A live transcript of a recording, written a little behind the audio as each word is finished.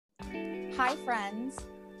Hi, friends.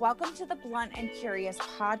 Welcome to the Blunt and Curious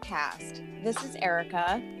podcast. This is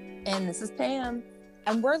Erica. And this is Pam.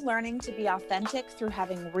 And we're learning to be authentic through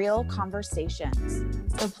having real conversations.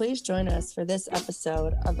 So please join us for this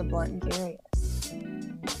episode of the Blunt and Curious.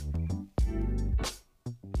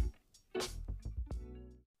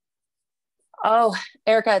 Oh,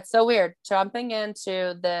 Erica, it's so weird jumping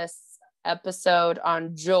into this episode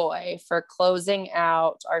on joy for closing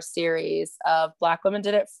out our series of Black Women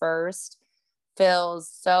Did It First. Feels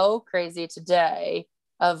so crazy today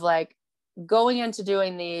of like going into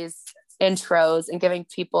doing these intros and giving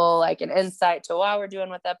people like an insight to why we're doing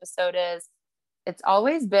what the episode is. It's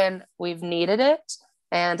always been, we've needed it.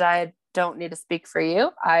 And I don't need to speak for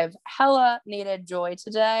you. I've hella needed joy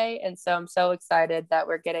today. And so I'm so excited that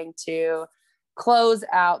we're getting to close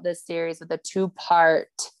out this series with a 2-part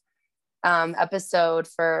episode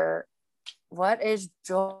for what is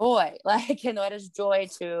joy, and what is joy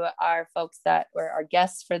to our folks that were our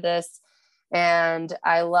guests for this. And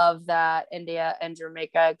I love that India and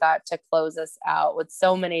Jamaica got to close us out with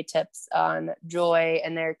so many tips on joy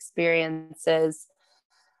and their experiences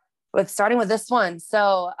starting with this one.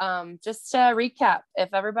 So just to recap,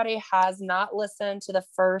 if everybody has not listened to the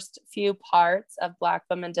first few parts of Black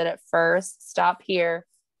Women Did It First, stop here,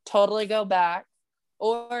 totally go back.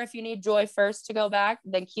 Or if you need joy first to go back,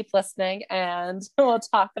 then keep listening and we'll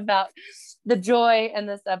talk about the joy in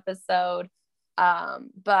this episode.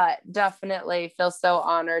 But definitely feel so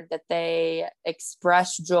honored that they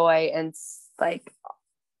express joy and like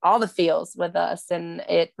all the feels with us. And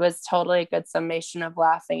it was totally a good summation of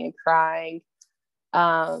laughing and crying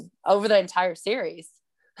over the entire series.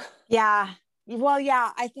 Yeah. Well,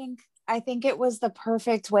 yeah, I think it was the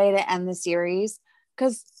perfect way to end the series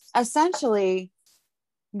because essentially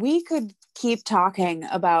we could keep talking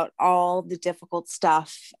about all the difficult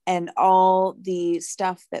stuff and all the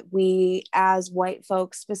stuff that we as white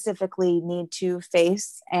folks specifically need to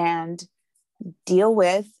face and deal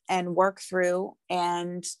with and work through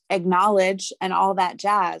and acknowledge and all that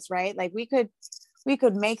jazz, right? Like we could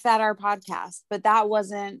make that our podcast, but that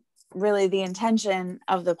wasn't really the intention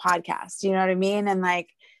of the podcast. You know what I mean? And like,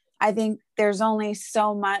 I think there's only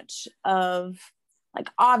so much of like,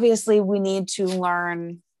 obviously we need to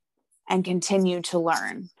learn and continue to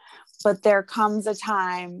learn, but there comes a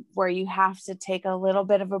time where you have to take a little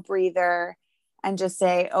bit of a breather and just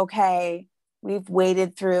say, okay, we've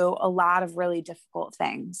waded through a lot of really difficult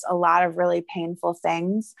things, a lot of really painful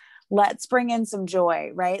things. Let's bring in some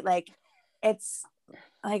joy, right? Like it's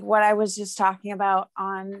like what I was just talking about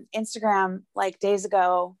on Instagram like days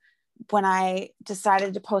ago when I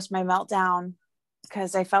decided to post my meltdown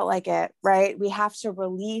because I felt like it, right? We have to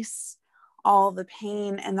release all the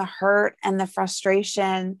pain and the hurt and the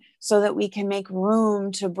frustration so that we can make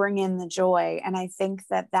room to bring in the joy. And I think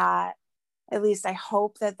that at least I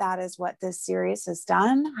hope that is what this series has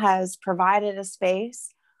done, has provided a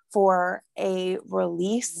space for a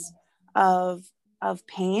release of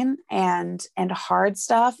pain and hard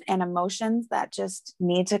stuff and emotions that just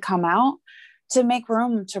need to come out to make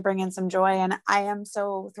room to bring in some joy. And I am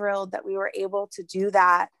so thrilled that we were able to do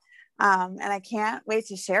that. And I can't wait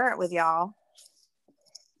to share it with y'all.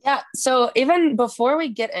 Yeah. So even before we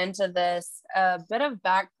get into this, a bit of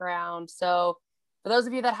background. So for those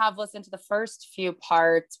of you that have listened to the first few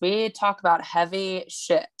parts, we talk about heavy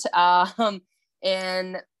shit.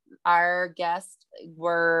 And our guests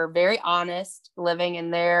were very honest, living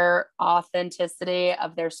in their authenticity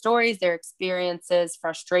of their stories, their experiences,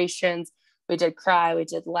 frustrations. We did cry, we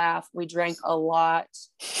did laugh, we drank a lot,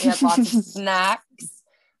 we had lots of snacks,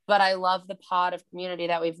 but I love the pod of community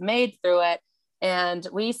that we've made through it. And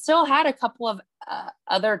we still had a couple of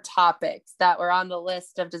other topics that were on the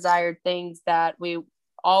list of desired things that we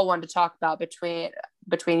all wanted to talk about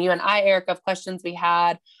between you and I, Erica, of questions we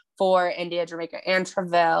had for India, Jamaica, and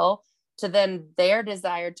Travell, to then their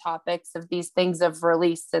desired topics of these things of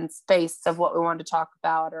release and space of what we wanted to talk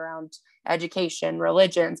about around education,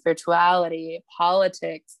 religion, spirituality,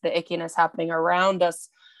 politics, the ickiness happening around us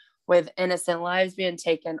with innocent lives being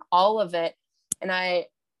taken, all of it. And I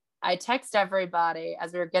text everybody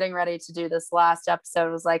as we were getting ready to do this last episode.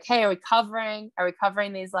 It was like, hey, are we covering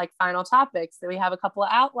these like final topics? That we have a couple of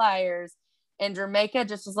outliers. And Jamaica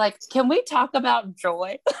just was like, can we talk about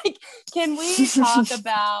joy? Like, can we talk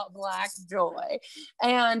about Black joy?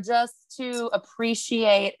 And just to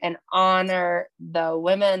appreciate and honor the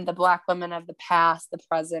women, the Black women of the past, the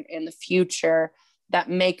present, and the future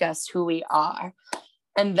that make us who we are.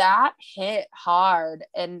 And that hit hard.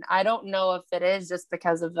 And I don't know if it is just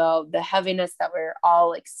because of the heaviness that we're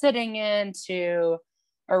all like sitting into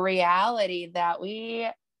a reality that we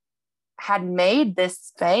had made this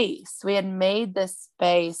space. We had made this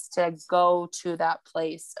space to go to that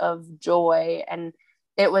place of joy. And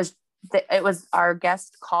it was our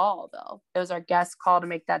guest call, though. It was our guest call to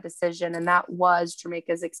make that decision. And that was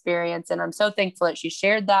Jamaica's experience. And I'm so thankful that she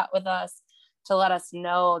shared that with us, to let us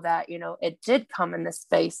know that, you know, it did come in the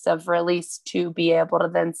space of release to be able to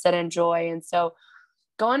then sit in joy. And so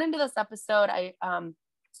going into this episode,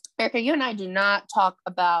 Erica, you and I do not talk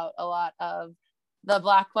about a lot of the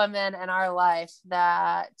Black women in our life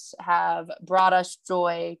that have brought us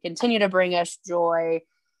joy, continue to bring us joy,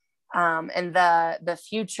 and the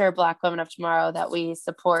future Black women of tomorrow that we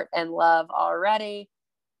support and love already.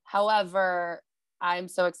 However, I'm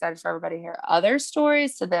so excited for everybody to hear other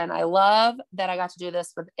stories. So then I love that I got to do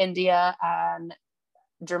this with India and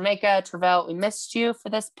Jamaica. Travell, we missed you for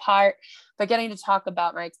this part, but getting to talk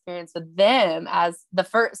about my experience with them as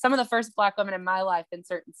some of the first Black women in my life in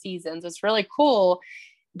certain seasons was really cool.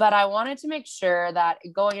 But I wanted to make sure that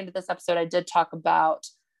going into this episode, I did talk about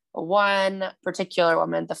one particular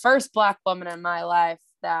woman, the first Black woman in my life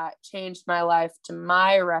that changed my life to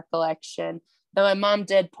my recollection. Though my mom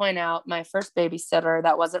did point out my first babysitter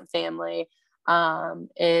that wasn't family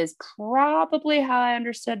is probably how I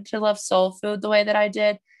understood to love soul food the way that I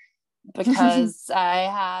did, because I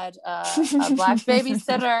had a Black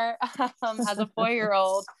babysitter as a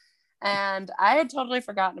 4-year-old, and I had totally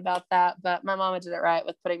forgotten about that, but my mama did it right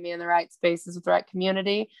with putting me in the right spaces with the right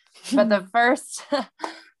community. But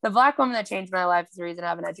the Black woman that changed my life is the reason I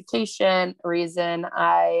have an education, reason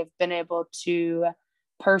I've been able to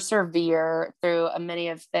persevere through many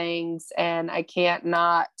of things. And I can't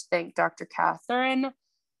not thank Dr. Catherine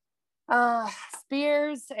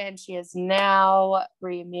Spears. And she is now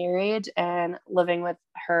remarried and living with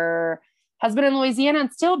her husband in Louisiana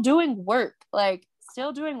and still doing work.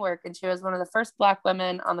 And she was one of the first Black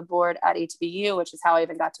women on the board at ETBU, which is how I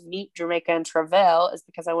even got to meet Jamaica and Travell, is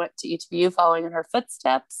because I went to ETBU following in her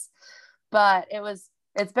footsteps. But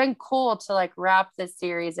it's been cool to like wrap this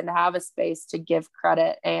series and have a space to give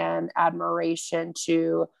credit and admiration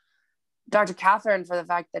to Dr. Catherine for the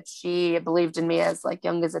fact that she believed in me as like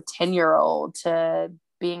young as a 10-year-old, to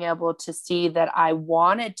being able to see that I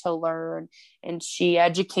wanted to learn. And she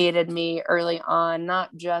educated me early on,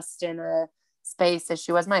 not just in a space as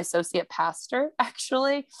she was my associate pastor,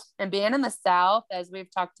 actually. And being in the South, as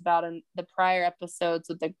we've talked about in the prior episodes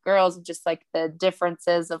with the girls, just like the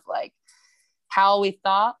differences of like how we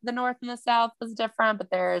thought the North and the South was different, but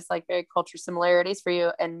there's like very cultural similarities for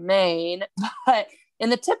you in Maine. But in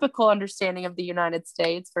the typical understanding of the United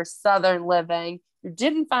States for Southern living, you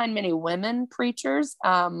didn't find many women preachers,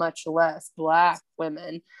 much less Black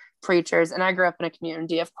women preachers. And I grew up in a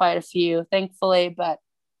community of quite a few, thankfully. But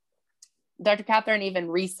Dr. Catherine even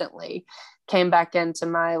recently came back into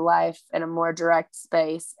my life in a more direct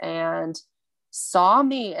space and saw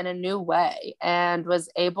me in a new way, and was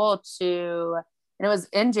able to, and it was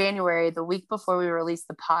in January, the week before we released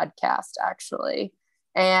the podcast, actually.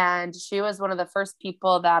 And she was one of the first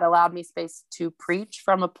people that allowed me space to preach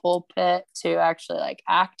from a pulpit, to actually like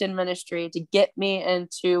act in ministry, to get me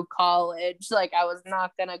into college. Like I was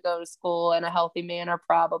not going to go to school in a healthy manner,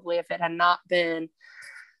 probably, if it had not been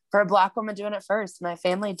for a Black woman doing it first. My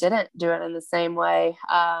family didn't do it in the same way.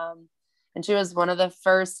 And she was one of the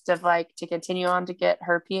first of like to continue on to get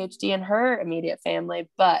her PhD in her immediate family.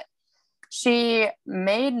 But she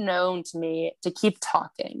made known to me to keep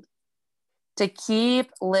talking, to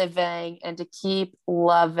keep living, and to keep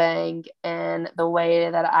loving in the way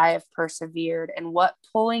that I have persevered, and what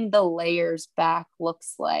pulling the layers back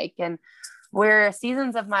looks like. And where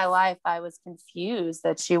seasons of my life I was confused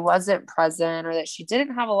that she wasn't present, or that she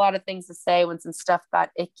didn't have a lot of things to say when some stuff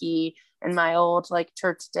got icky in my old like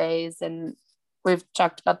church days. And we've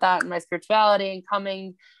talked about that in my spirituality and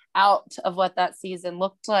coming out of what that season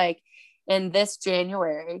looked like. In this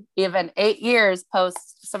January, even 8 years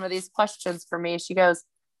post some of these questions for me, she goes,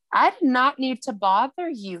 I did not need to bother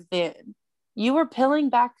you then. You were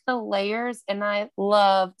peeling back the layers, and I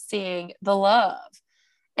love seeing the love.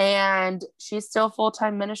 And she's still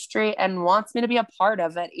full-time ministry and wants me to be a part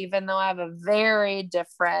of it, even though I have a very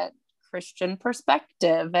different Christian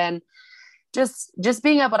perspective. And just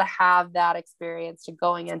being able to have that experience, to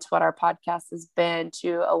going into what our podcast has been,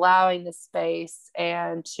 to allowing the space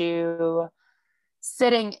and to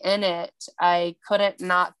sitting in it, I couldn't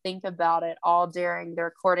not think about it all during the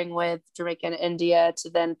recording with Jamaica and India, to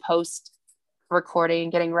then post recording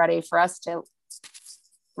and getting ready for us to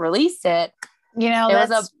release it. You know, it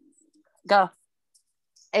was a go.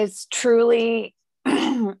 It's truly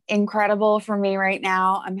incredible for me right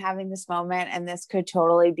now. I'm having this moment, and this could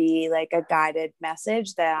totally be like a guided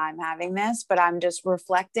message that I'm having this, but I'm just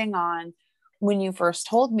reflecting on when you first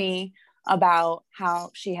told me about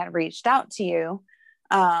how she had reached out to you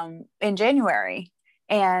in January,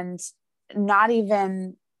 and not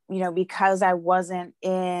even, because I wasn't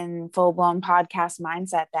in full blown podcast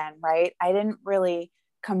mindset then, right? I didn't really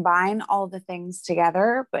combine all the things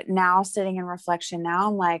together, but now sitting in reflection now,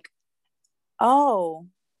 I'm like, oh,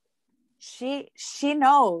 she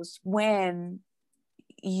knows when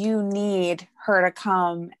you need her to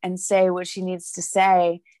come and say what she needs to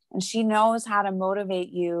say, and she knows how to motivate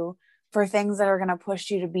you for things that are going to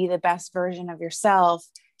push you to be the best version of yourself.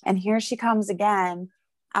 And here she comes again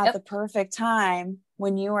at the perfect time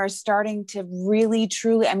when you are starting to really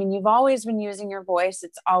truly, I mean, you've always been using your voice.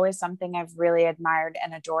 It's always something I've really admired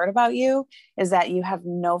and adored about you, is that you have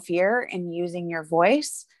no fear in using your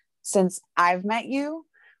voice since I've met you.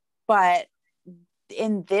 But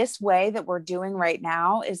in this way that we're doing right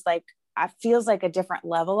now is like, feels like a different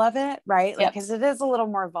level of it, right? Like, because it is a little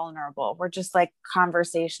more vulnerable. We're just like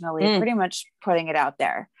conversationally pretty much putting it out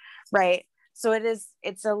there, right? So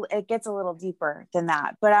it gets a little deeper than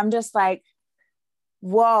that. But I'm just like,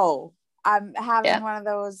 whoa, I'm having one of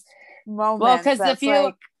those moments. Well, because if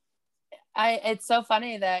you, it's so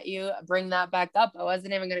funny that you bring that back up. I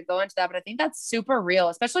wasn't even going to go into that, but I think that's super real,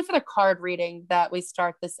 especially for the card reading that we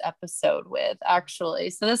start this episode with,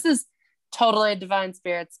 actually. So this is totally a divine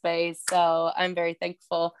spirit space. So I'm very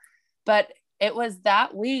thankful. But it was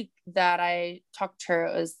that week that I talked to her.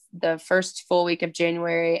 It was the first full week of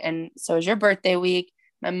January. And so it was your birthday week.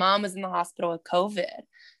 My mom was in the hospital with COVID.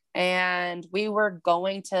 And we were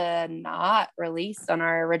going to not release on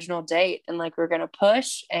our original date. And like, we were going to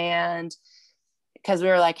push. And because we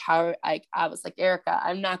were like, I was like, Erica,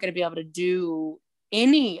 I'm not going to be able to do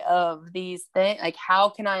any of these things. Like, how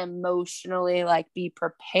can I emotionally like be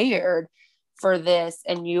prepared for this?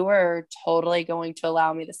 And you were totally going to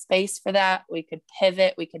allow me the space for that. We could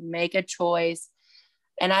pivot, we could make a choice.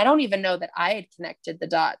 And I don't even know that I had connected the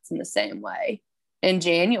dots in the same way in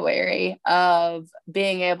January of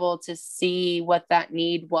being able to see what that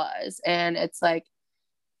need was. And it's like,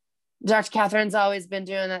 Dr. Catherine's always been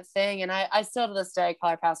doing that thing. And I still to this day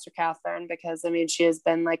call her Pastor Catherine, because I mean, she has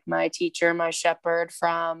been like my teacher, my shepherd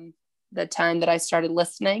from the time that I started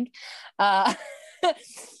listening.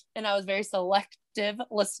 And I was very selective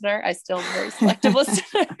listener. I still am a very selective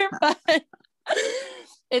listener, but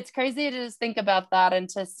it's crazy to just think about that and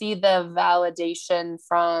to see the validation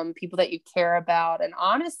from people that you care about. And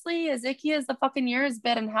honestly, as icky as the fucking year has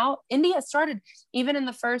been and how India started, even in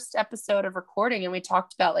the first episode of recording, and we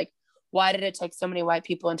talked about like, why did it take so many white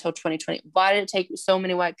people until 2020? Why did it take so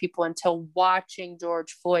many white people until watching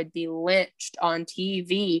George Floyd be lynched on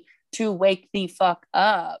TV to wake the fuck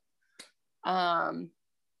up?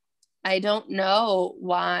 I don't know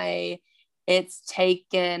why it's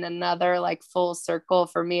taken another like full circle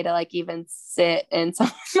for me to like even sit in some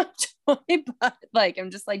of my joy, but like, I'm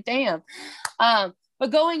just like, damn. But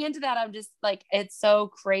going into that, I'm just like, it's so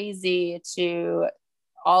crazy to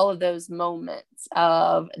all of those moments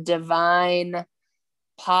of divine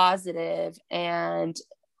positive. And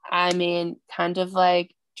I mean, kind of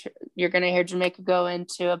like you're going to hear Jamaica go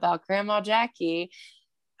into about Grandma Jackie.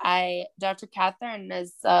 Dr. Catherine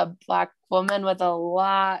is a Black woman with a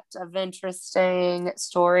lot of interesting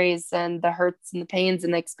stories and the hurts and the pains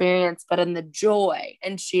and the experience, but in the joy.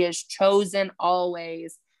 And she has chosen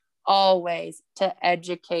always to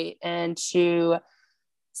educate and to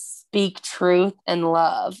speak truth and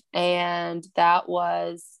love. And that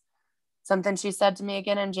was something she said to me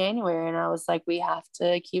again in January. And I was like, we have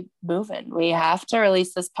to keep moving. We have to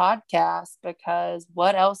release this podcast, because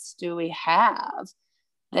what else do we have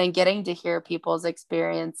than getting to hear people's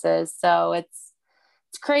experiences? So it's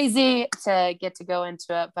crazy to get to go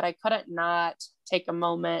into it, but I couldn't not take a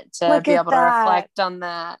moment to be able to reflect on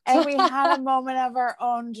that. And we had a moment of our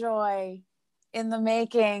own joy in the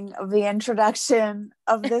making of the introduction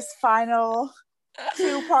of this final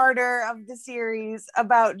two-parter of the series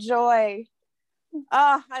about joy.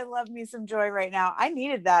 I love me some joy right now. I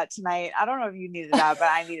needed that tonight. I don't know if you needed that, but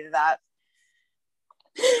I needed that.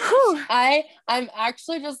 I'm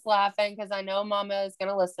actually just laughing because I know Mama is going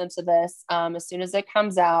to listen to this as soon as it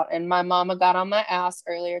comes out. And my mama got on my ass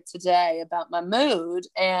earlier today about my mood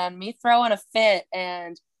and me throwing a fit.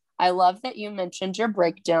 And I love that you mentioned your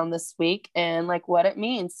breakdown this week and like what it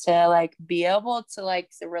means to like be able to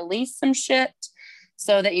like release some shit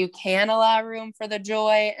so that you can allow room for the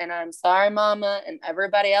joy. And I'm sorry, Mama, and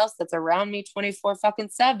everybody else that's around me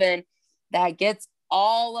 24/7 that gets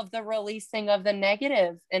all of the releasing of the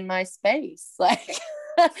negative in my space. Like,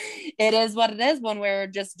 it is what it is when we're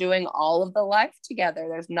just doing all of the life together.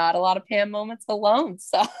 There's not a lot of Pam moments alone.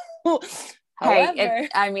 So Hey, however,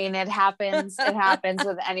 it happens. It happens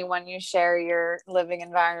with anyone you share your living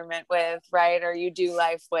environment with, right? Or you do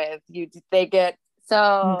life with. They get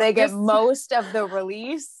most of the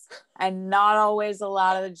release and not always a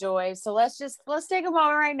lot of the joy. So let's take a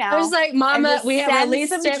moment right now. I was like, Mama, we have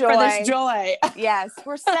released it for this joy. Yes,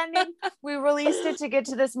 we released it to get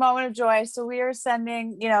to this moment of joy. So we are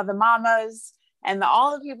sending, the mamas and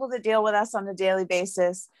all the people that deal with us on a daily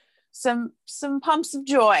basis some pumps of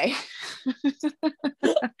joy.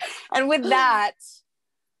 And with that,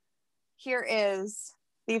 here is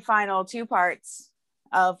the final 2 parts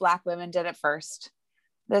of Black Women Did It First,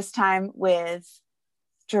 this time with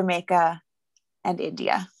Jamaica and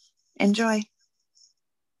India. Enjoy.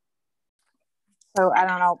 So I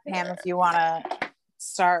don't know, Pam, if you want to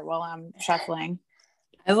start while I'm shuffling.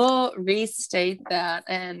 I will restate that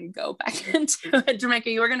and go back into it. Jamaica,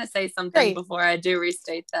 you were going to say something before I do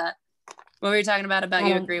restate that. What were you talking about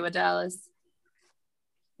you agree with Dallas?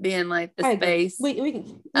 Being like the space. We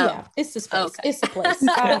can, yeah, it's the space. Okay. It's the place.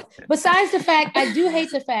 Besides the fact, I do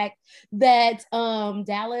hate the fact that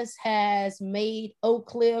Dallas has made Oak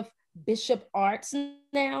Cliff Bishop Arts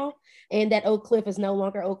now, and that Oak Cliff is no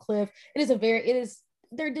longer Oak Cliff. They're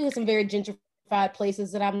doing some very gentrified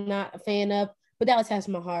places that I'm not a fan of, but Dallas has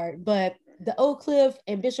my heart. But the Oak Cliff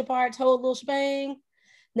and Bishop Arts whole little shebang,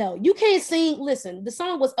 no, you can't sing. Listen, the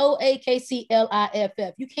song was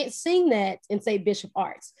OAKCLIFF. You can't sing that and say Bishop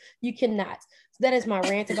Arts. You cannot. So that is my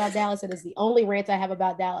rant about Dallas. That is the only rant I have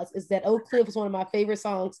about Dallas, is that Oak Cliff is one of my favorite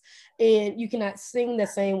songs, and you cannot sing the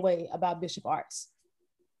same way about Bishop Arts.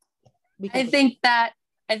 I think that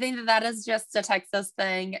is just a Texas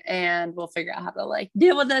thing, and we'll figure out how to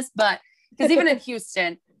deal with this. But because even in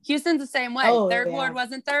Houston's the same way. Third Ward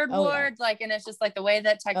wasn't Third Ward. And it's just the way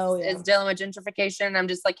that Texas is dealing with gentrification. I'm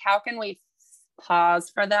just how can we pause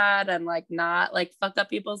for that and not fuck up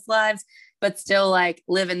people's lives, but still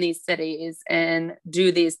live in these cities and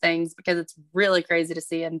do these things, because it's really crazy to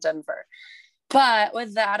see in Denver. But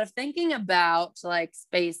with that, of thinking about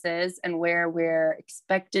spaces and where we're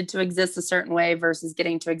expected to exist a certain way versus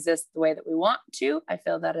getting to exist the way that we want to, I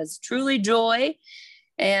feel that is truly joy.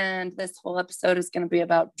 And this whole episode is going to be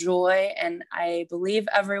about joy. And I believe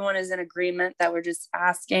everyone is in agreement that we're just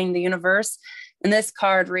asking the universe. And this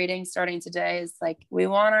card reading starting today is we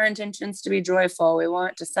want our intentions to be joyful. We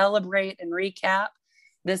want to celebrate and recap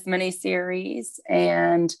this mini series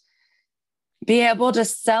and be able to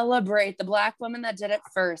celebrate the Black women that did it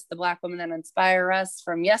first, the Black women that inspire us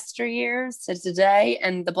from yesteryears to today,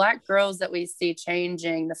 and the Black girls that we see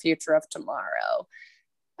changing the future of tomorrow.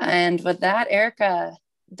 And with that, Erica,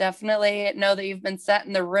 definitely know that you've been set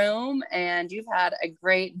in the room and you've had a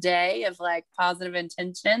great day of positive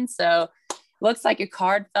intention. So looks like a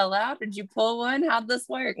card fell out. Did you pull one? How'd this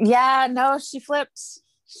work? Yeah, no, she flipped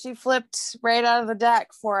right out of the deck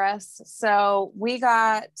for us. So we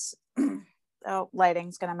got,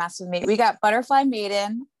 lighting's going to mess with me. We got Butterfly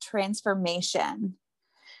Maiden Transformation,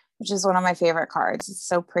 which is one of my favorite cards. It's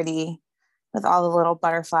so pretty, with all the little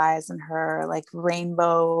butterflies and her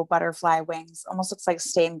rainbow butterfly wings. Almost looks like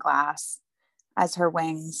stained glass as her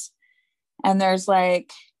wings. And there's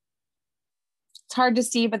it's hard to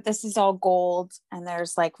see, but this is all gold. And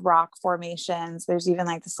there's rock formations. There's even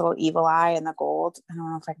this little evil eye in the gold. I don't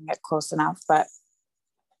know if I can get close enough, but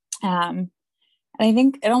and I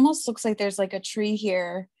think it almost looks like there's a tree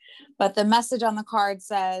here. But the message on the card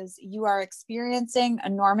says, you are experiencing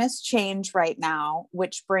enormous change right now,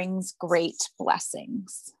 which brings great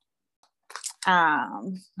blessings.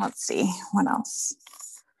 Let's see what else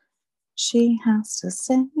she has to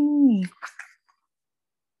say.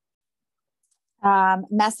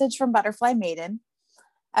 Message from Butterfly Maiden.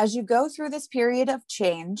 As you go through this period of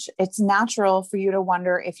change, it's natural for you to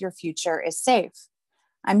wonder if your future is safe.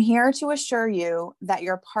 I'm here to assure you that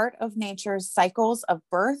you're part of nature's cycles of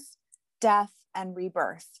birth, death, and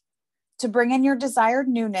rebirth. To bring in your desired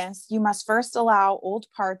newness, you must first allow old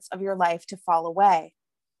parts of your life to fall away.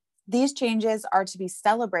 These changes are to be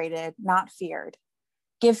celebrated, not feared.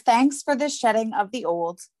 Give thanks for the shedding of the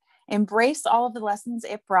old, embrace all of the lessons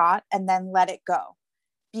it brought, and then let it go.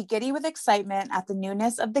 Be giddy with excitement at the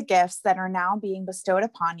newness of the gifts that are now being bestowed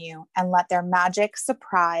upon you, and let their magic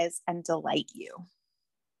surprise and delight you.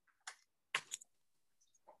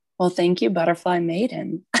 Well, thank you, Butterfly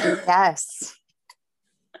Maiden. Yes.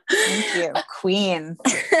 Thank you, Queen.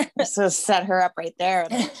 So set her up right there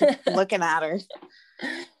and keep looking at her.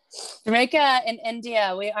 Jamaica and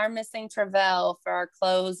India, we are missing Travell for our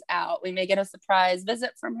close out. We may get a surprise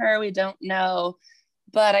visit from her. We don't know.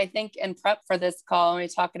 But I think in prep for this call, we're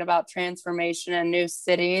talking about transformation and new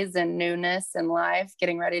cities and newness in life,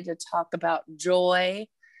 getting ready to talk about joy.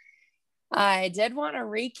 I did want to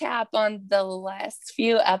recap on the last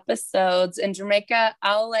few episodes. In Jamaica,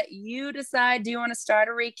 I'll let you decide. Do you want to start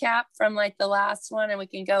a recap from like the last one and we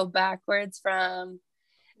can go backwards from...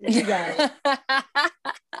 You got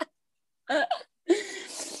it.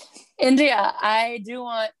 India, I do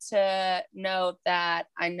want to note that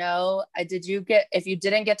if you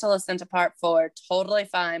didn't get to listen to part 4, totally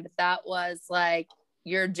fine, but that was like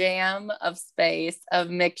your jam of space, of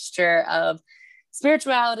mixture of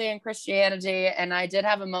spirituality and Christianity. And I did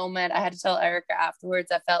have a moment, I had to tell Erica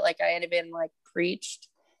afterwards, I felt like I had been like preached.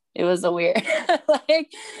 It was a weird,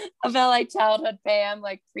 like, I felt like childhood Pam,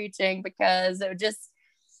 like preaching, because it just,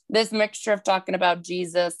 this mixture of talking about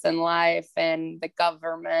Jesus and life and the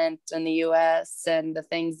government and the US and the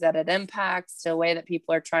things that it impacts, the way that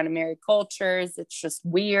people are trying to marry cultures. It's just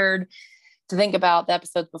weird to think about the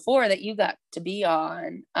episodes before that you got to be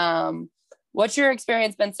on. What's your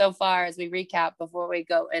experience been so far as we recap before we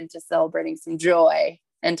go into celebrating some joy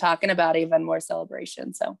and talking about even more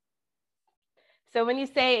celebration? So when you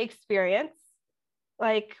say experience,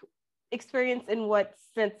 like experience in what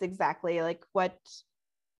sense exactly? Like what's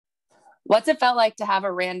it felt like to have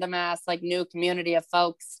a random ass like new community of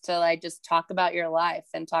folks to like just talk about your life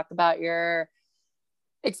and talk about your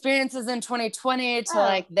experiences in 2020 to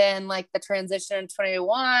like then like the transition in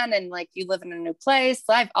 21 and like you live in a new place,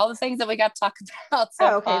 life, all the things that we got to talk about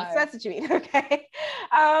okay, far. so that's what you mean. Okay.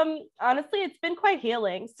 Honestly, it's been quite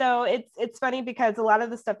healing. So it's funny because a lot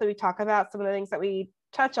of the stuff that we talk about, some of the things that we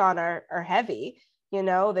touch on are heavy, you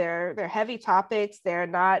know, they're heavy topics. They're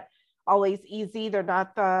not always easy. They're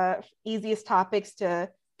not the easiest topics to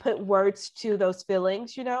put words to those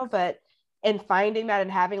feelings, you know, but and finding that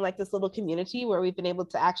and having like this little community where we've been able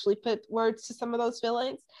to actually put words to some of those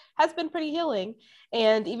feelings has been pretty healing.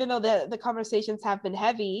 And even though the conversations have been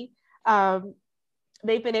heavy,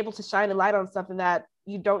 they've been able to shine a light on something that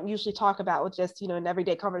you don't usually talk about with just, you know, an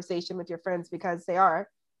everyday conversation with your friends, because they are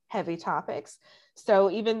heavy topics. So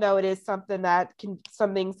even though it is something that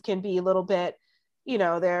some things can be a little bit, you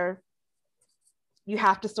know, you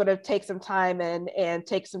have to sort of take some time and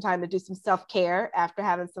take some time to do some self-care after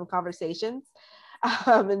having some conversations,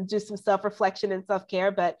 and do some self-reflection and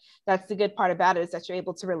self-care. But that's the good part about it, is that you're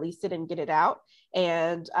able to release it and get it out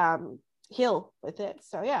and heal with it.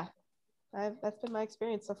 So yeah, that's been my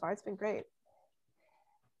experience so far. It's been great.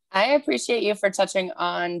 I appreciate you for touching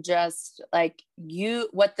on just like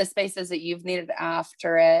what the space is that you've needed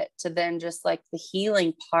after it, to then just like the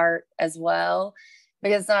healing part as well.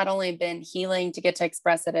 Because it's not only been healing to get to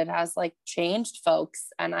express it, it has like changed folks.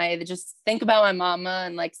 And I just think about my mama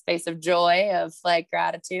and like space of joy, of like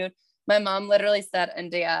gratitude. My mom literally said,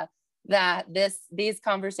 India, that these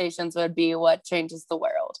conversations would be what changes the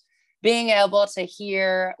world. Being able to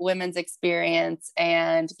hear women's experience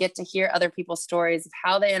and get to hear other people's stories of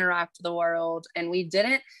how they interact with the world. And we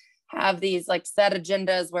didn't have these like set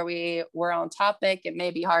agendas where we were on topic. It may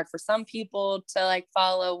be hard for some people to like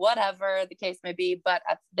follow, whatever the case may be, but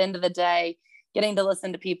at the end of the day, getting to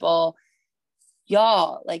listen to people,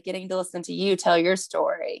 y'all, like getting to listen to you tell your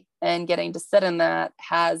story and getting to sit in that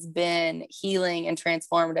has been healing and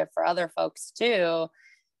transformative for other folks too.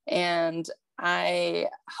 And I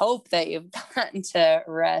hope that you've gotten to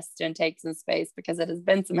rest and take some space, because it has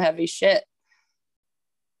been some heavy shit.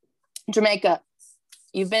 Jamaica,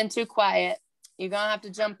 you've been too quiet. You're going to have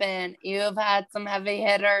to jump in. You've had some heavy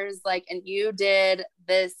hitters, like, and you did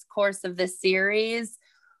this course of this series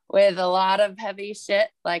with a lot of heavy shit,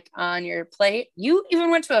 like on your plate. You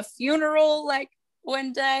even went to a funeral, like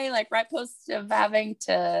one day, like right post of having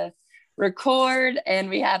to record, and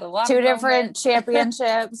we had a lot two of different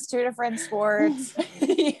championships, 2 different sports.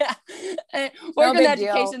 Yeah. Work in the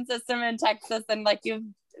education system in Texas, and like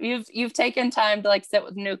you've taken time to like sit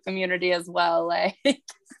with new community as well. Like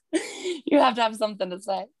you have to have something to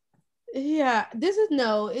say. Yeah,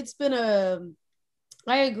 it's been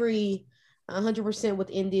I agree 100% with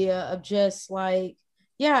India, of just like,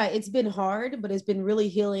 yeah, it's been hard, but it's been really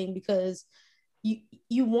healing, because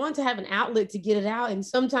you want to have an outlet to get it out. And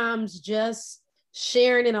sometimes just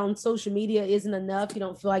sharing it on social media isn't enough. You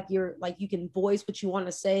don't feel like you can voice what you want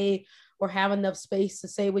to say or have enough space to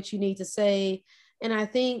say what you need to say. And I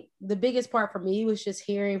think the biggest part for me was just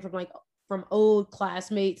hearing from old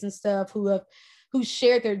classmates and stuff who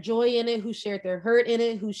shared their joy in it, who shared their hurt in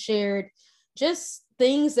it, who shared just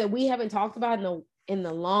things that we haven't talked about in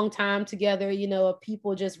the long time together, you know, of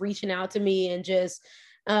people just reaching out to me and just,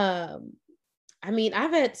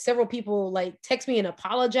 I've had several people like text me and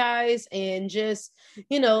apologize, and just,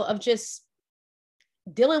 you know, of just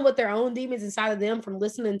dealing with their own demons inside of them from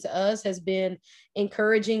listening to us has been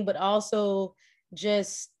encouraging, but also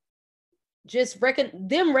just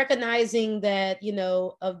them recognizing that, you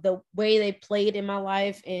know, of the way they played in my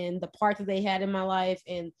life and the part that they had in my life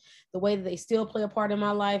and the way that they still play a part in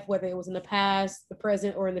my life, whether it was in the past, the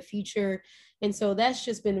present, or in the future. And so that's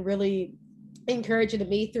just been really encouraging to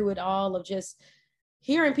me through it all, of just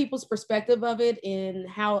hearing people's perspective of it and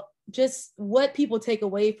how just what people take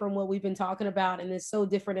away from what we've been talking about. And it's so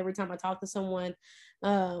different every time I talk to someone.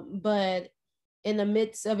 But in the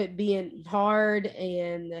midst of it being hard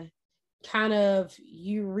and kind of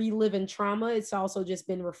you reliving trauma, it's also just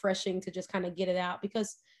been refreshing to just kind of get it out,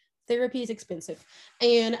 because therapy is expensive.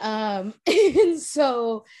 And and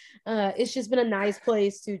so it's just been a nice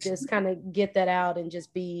place to just kind of get that out and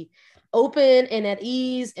just be open and at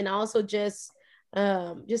ease. And also just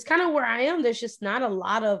kind of where I am, there's just not a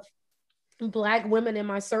lot of Black women in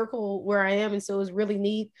my circle where I am, and so it was really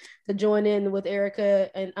neat to join in with Erica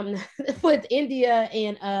and with India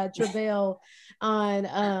and Travell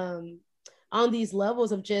on these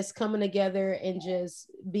levels of just coming together and just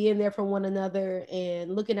being there for one another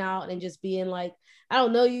and looking out and just being like, I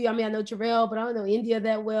don't know you, I mean, I know Travell, but I don't know India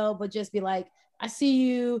that well, but just be like, I see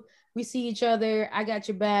you, we see each other, I got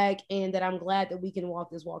your back, and that I'm glad that we can walk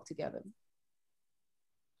this walk together.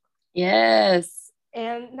 Yes.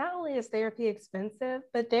 And not only is therapy expensive,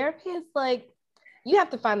 but therapy is like, you have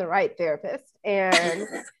to find the right therapist. And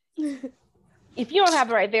if you don't have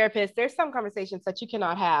the right therapist, there's some conversations that you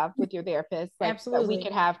cannot have with your therapist, like Absolutely. that we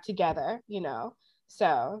could have together, you know?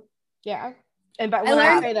 So yeah. And but when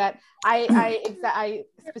I say that, I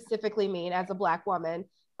specifically mean, as a Black woman,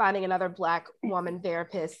 finding another Black woman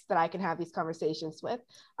therapist that I can have these conversations with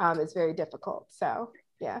is very difficult. So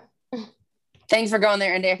yeah. Thanks for going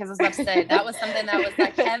there, India, because I was about to say that was something that was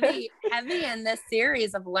like heavy in this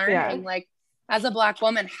series of learning, like as a Black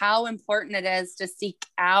woman, how important it is to seek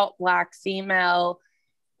out Black female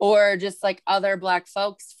or just like other Black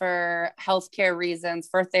folks for healthcare reasons,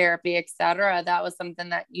 for therapy, etc. That was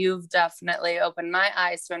something that you've definitely opened my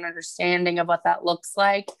eyes to an understanding of what that looks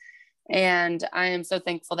like. And I am so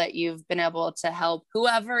thankful that you've been able to help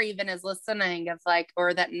whoever even is listening, if like,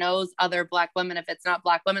 or that knows other Black women, if it's not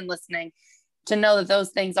Black women listening, to know that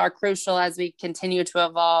those things are crucial as we continue to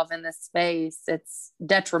evolve in this space. It's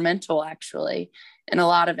detrimental, actually, in a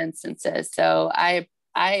lot of instances. So I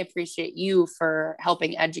appreciate you for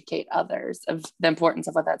helping educate others of the importance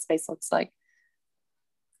of what that space looks like.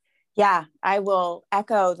 Yeah, I will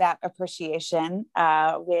echo that appreciation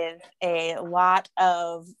with a lot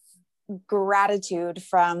of gratitude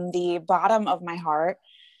from the bottom of my heart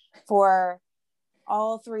for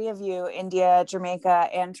all three of you, India, Jamaica,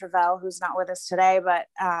 and Travell, who's not with us today, but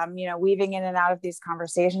you know, weaving in and out of these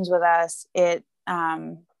conversations with us.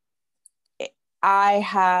 I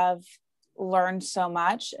have learned so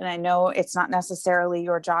much, and I know it's not necessarily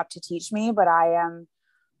your job to teach me, but I am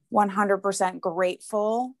 100%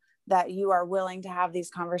 grateful that you are willing to have these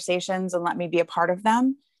conversations and let me be a part of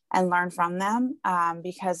them and learn from them,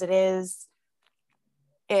 because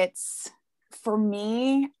it's for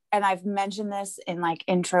me. And I've mentioned this in like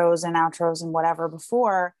intros and outros and whatever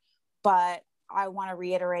before, but I want to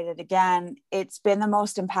reiterate it again. It's been the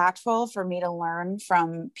most impactful for me to learn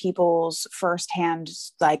from people's firsthand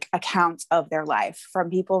like accounts of their life, from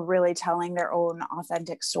people really telling their own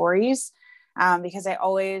authentic stories. Because I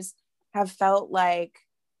always have felt like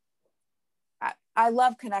I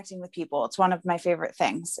love connecting with people. It's one of my favorite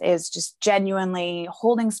things, is just genuinely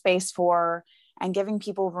holding space for and giving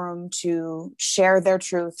people room to share their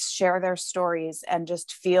truths, share their stories, and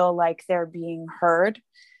just feel like they're being heard.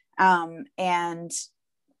 And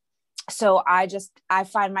so I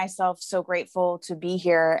find myself so grateful to be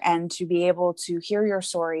here and to be able to hear your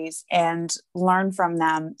stories and learn from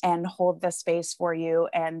them and hold the space for you,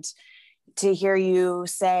 and to hear you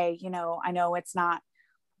say, you know, I know it's not,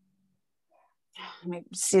 let me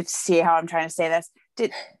see how I'm trying to say this.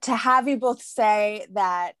 To have you both say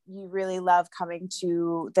that you really love coming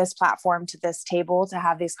to this platform, to this table, to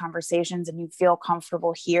have these conversations, and you feel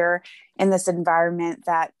comfortable here in this environment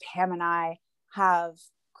that Pam and I have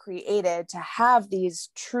created to have these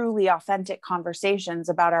truly authentic conversations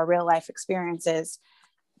about our real life experiences,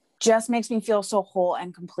 just makes me feel so whole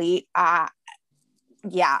and complete.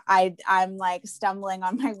 Yeah, I'm like stumbling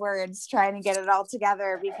on my words trying to get it all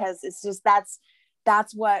together, because it's just,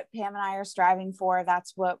 that's what Pam and I are striving for.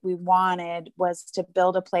 That's what we wanted, was to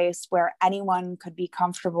build a place where anyone could be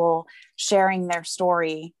comfortable sharing their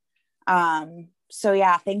story. So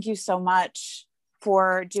yeah, thank you so much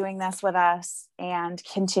for doing this with us and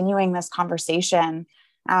continuing this conversation.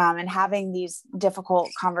 and having these difficult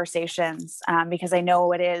conversations, because I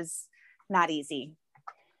know it is not easy.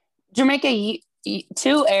 Jamaica,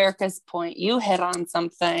 to Erica's point, you hit on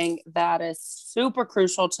something that is super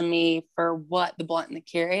crucial to me for what the blunt and the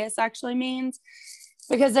curious actually means,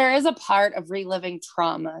 because there is a part of reliving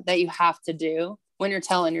trauma that you have to do when you're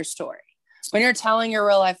telling your story, when you're telling your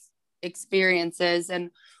real life experiences.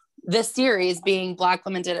 And this series being Black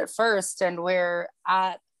Women Did It First, and we're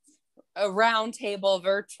at a round table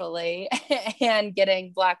virtually and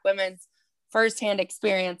getting Black women's firsthand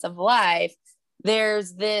experience of life,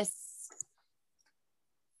 there's this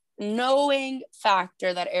knowing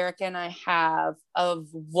factor that Erica and I have of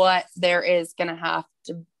what there is going to have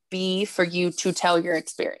to be for you to tell your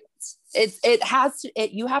experience.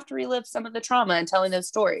 You have to relive some of the trauma in telling those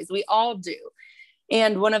stories. We all do.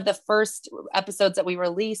 And one of the first episodes that we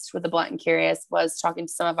released with the Blunt and Curious was talking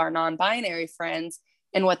to some of our non-binary friends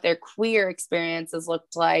and what their queer experiences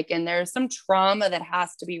looked like. And there's some trauma that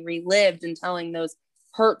has to be relived in telling those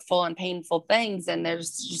hurtful and painful things. And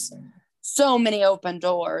there's just so many open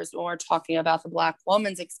doors when we're talking about the Black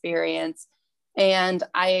woman's experience. And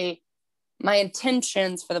my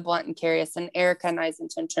intentions for the Blunt and Curious, and Erica and I's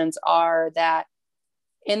intentions, are that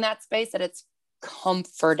in that space that it's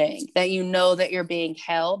comforting, that you know that you're being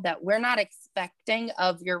held, that we're not expecting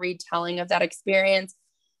of your retelling of that experience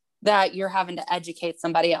that you're having to educate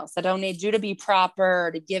somebody else. I don't need you to be proper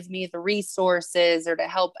or to give me the resources or to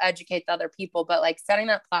help educate the other people, but like setting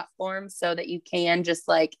that platform so that you can just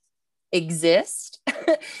like exist,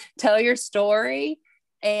 tell your story,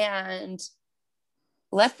 and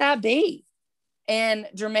let that be. And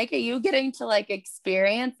Jamaica, you getting to like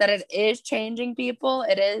experience that it is changing people,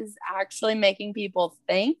 it is actually making people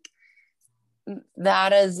think,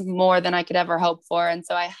 that is more than I could ever hope for. And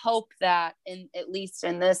so I hope that at least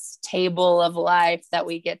in this table of life that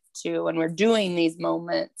we get to when we're doing these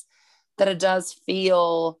moments, that it does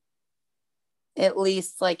feel at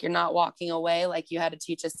least like you're not walking away like you had to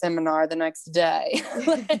teach a seminar the next day.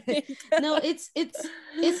 No, it's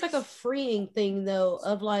like a freeing thing though,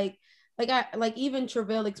 of like even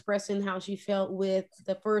Travell expressing how she felt with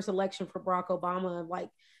the first election for Barack Obama,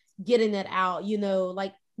 like getting that out,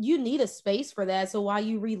 like you need a space for that. So while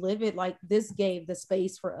you relive it, like this gave the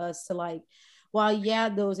space for us to like, while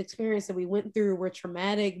those experiences that we went through were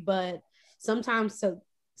traumatic, but sometimes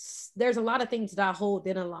there's a lot of things that I hold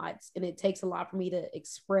in a lot, and it takes a lot for me to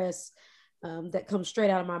express that comes straight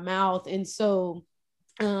out of my mouth. And so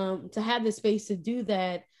to have the space to do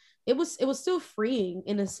that, it was still freeing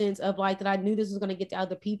in a sense of like that I knew this was going to get to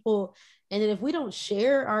other people. And then if we don't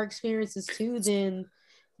share our experiences too,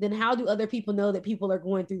 then how do other people know that people are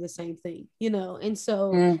going through the same thing, And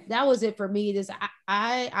so that was it for me.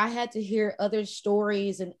 I had to hear other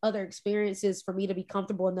stories and other experiences for me to be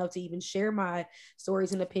comfortable enough to even share my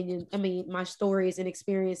stories and opinions. I mean, my stories and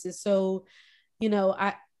experiences. So,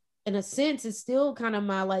 I, in a sense, it's still kind of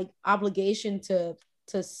my like obligation to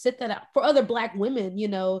sit that out for other Black women,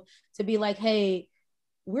 to be like, hey,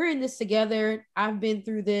 we're in this together. I've been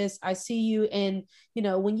through this. I see you. And,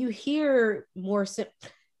 when you hear more,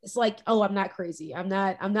 it's like, oh, I'm not crazy. I'm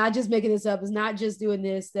not just making this up. It's not just doing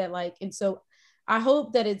this, that like, and so I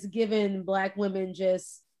hope that it's given Black women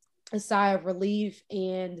just a sigh of relief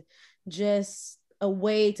and just a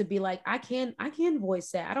way to be like, I can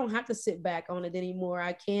voice that. I don't have to sit back on it anymore.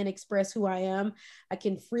 I can express who I am. I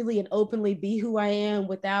can freely and openly be who I am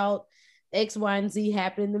without X, Y, and Z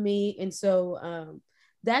happening to me. And so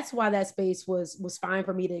that's why that space was fine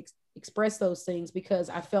for me to express those things, because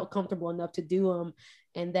I felt comfortable enough to do them.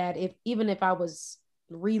 And that even if I was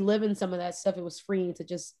reliving some of that stuff, it was freeing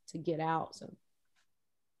to get out. So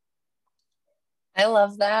I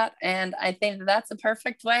love that. And I think that's a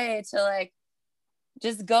perfect way to like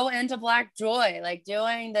just go into Black joy, like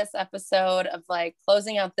doing this episode of like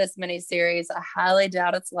closing out this mini series. I highly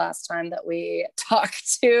doubt it's the last time that we talk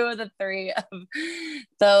to the three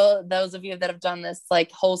of those of you that have done this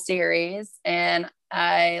like whole series. And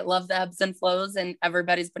I love the ebbs and flows, and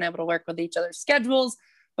everybody's been able to work with each other's schedules,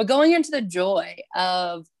 but going into the joy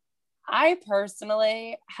of, I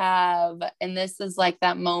personally have, and this is like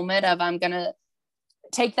that moment of, I'm going to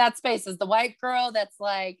take that space as the white girl that's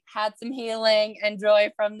like had some healing and joy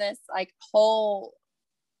from this like whole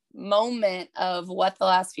moment of what the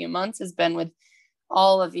last few months has been with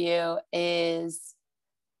all of you, is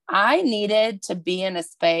I needed to be in a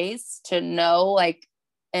space to know like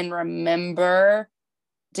and remember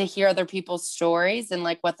to hear other people's stories and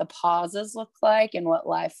like what the pauses look like and what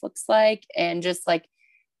life looks like. And just like,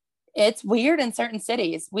 it's weird in certain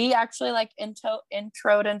cities. We actually like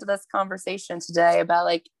introed into this conversation today about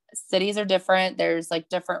like cities are different. There's like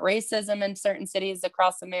different racism in certain cities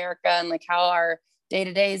across America, and like how our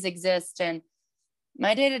day-to-days exist. And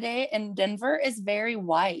my day-to-day in Denver is very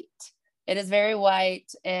white. It is very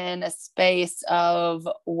white in a space of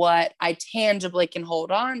what I tangibly can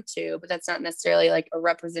hold on to, but that's not necessarily like a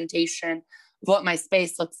representation of what my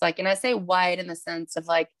space looks like. And I say white in the sense of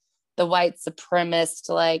like the white supremacist,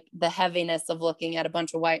 like the heaviness of looking at a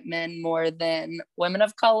bunch of white men more than women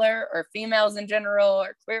of color or females in general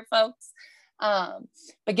or queer folks.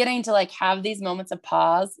 But getting to like have these moments of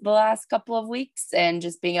pause the last couple of weeks and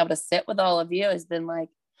just being able to sit with all of you has been like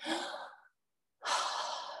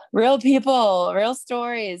real people, real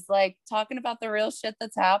stories, like talking about the real shit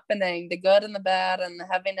that's happening, the good and the bad and the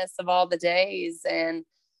heaviness of all the days. And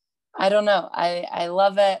I don't know, I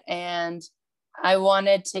love it. And I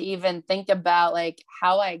wanted to even think about like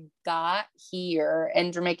how I got here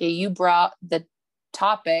in Jamaica. You brought the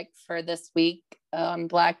topic for this week on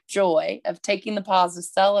Black Joy of taking the pause to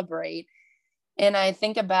celebrate. And I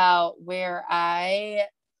think about where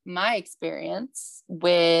my experience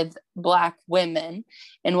with Black women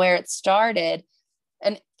and where it started.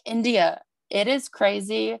 And India, it is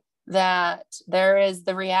crazy that there is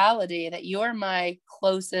the reality that you're my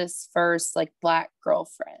closest first like Black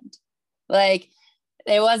girlfriend. Like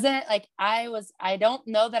it wasn't like I don't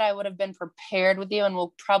know that I would have been prepared with you. And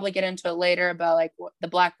we'll probably get into it later about like the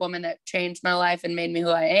Black woman that changed my life and made me who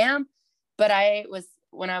I am. But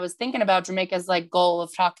when I was thinking about Jamaica's like goal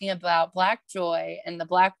of talking about Black joy and the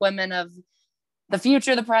Black women of the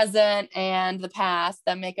future, the present, and the past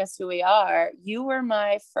that make us who we are, you were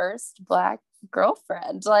my first Black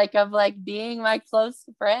girlfriend, like of like being my close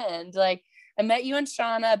friend. Like I met you and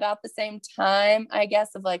Shauna about the same time, I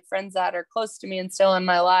guess, of like friends that are close to me and still in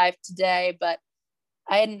my life today, but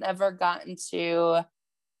I had never gotten to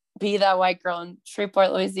be that white girl in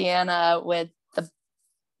Shreveport, Louisiana with the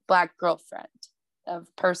Black girlfriend of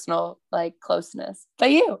personal like closeness,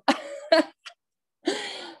 but you.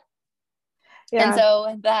 Yeah. And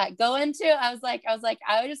so that I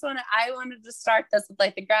wanted to start this with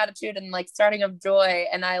like the gratitude and like starting of joy.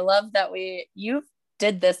 And I love that you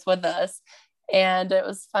did this with us. And it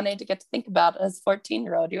was funny to get to think about as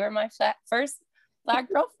 14-year-old. You were my first Black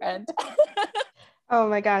girlfriend. Oh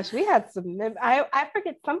my gosh. We had I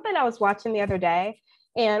forget something I was watching the other day.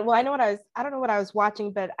 And well, I don't know what I was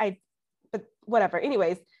watching, but whatever.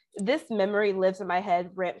 Anyways, this memory lives in my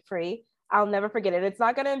head rent free. I'll never forget it. It's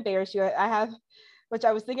not going to embarrass you. Which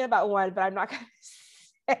I was thinking about one, but I'm not going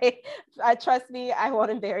to say. Trust me, I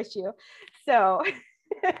won't embarrass you. So,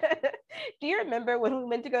 do you remember when we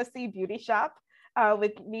went to go see Beauty Shop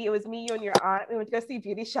with me? It was me, you, and your aunt. We went to go see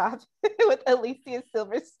Beauty Shop with Alicia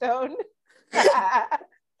Silverstone.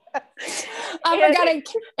 Oh my god!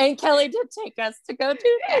 And Kelly did take us to go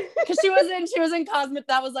do that because she was in cosmet.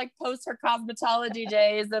 That was like post her cosmetology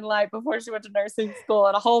days and like before she went to nursing school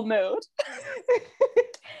in a whole mood.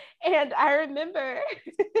 And I remember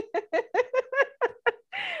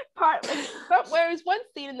there was one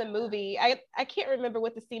scene in the movie. I can't remember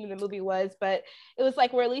what the scene in the movie was, but it was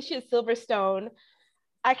like where Alicia Silverstone.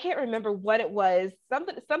 I can't remember what it was.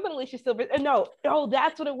 Something Alicia Silverstone. No,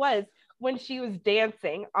 that's what it was. When she was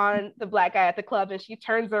dancing on the Black guy at the club and she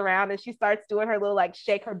turns around and she starts doing her little like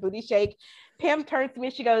shake, her booty shake. Pam turns to me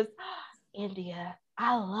and she goes, India,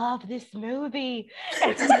 I love this movie.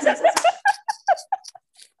 And for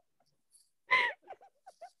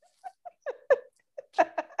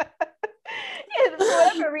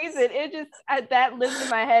whatever reason, it just that lives in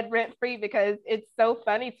my head rent free because it's so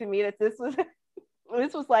funny to me that this was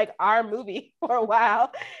like our movie for a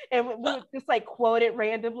while, and we would just like quote it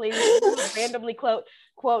randomly. We would randomly quote,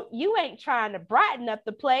 "You ain't trying to brighten up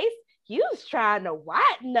the place, you's trying to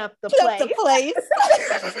whiten up the place."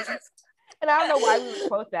 And I don't know why we would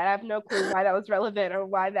quote that. I have no clue why that was relevant or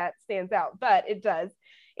why that stands out, but it does.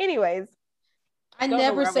 Anyways, I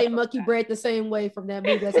never say monkey bread the same way from that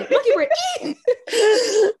movie. I say monkey bread.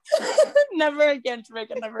 Never again,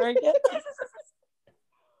 Jamaica. Never again.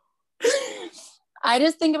 I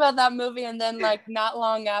just think about that movie, and then like not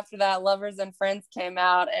long after that, Lovers and Friends came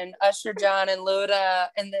out, and Usher, John, and Luda,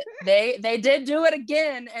 and they did do it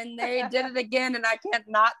again, and they did it again, and I can't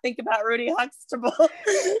not think about Rudy Huxtable.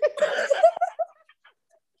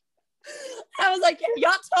 I was like,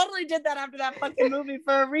 y'all totally did that after that fucking movie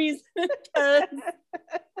for a reason. But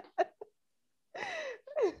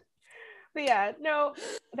yeah, no,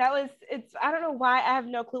 I don't know why. I have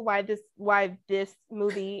no clue why this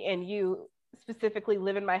movie and you specifically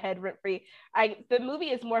live in my head rent free. The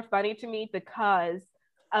movie is more funny to me because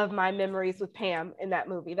of my memories with Pam in that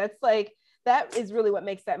movie. That is really what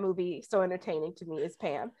makes that movie so entertaining to me is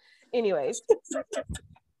Pam. Anyways,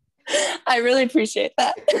 I really appreciate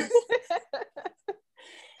that.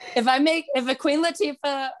 If a Queen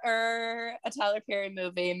Latifah or a Tyler Perry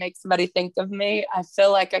movie makes somebody think of me, I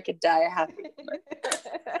feel like I could die a happy moment.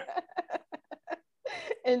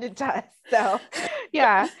 And it does. So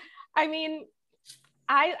yeah. I mean,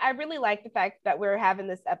 I really like the fact that we're having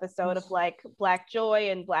this episode of like Black joy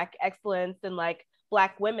and Black excellence and like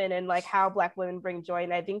Black women and like how Black women bring joy.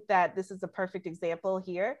 And I think that this is a perfect example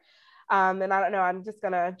here. And I don't know, I'm just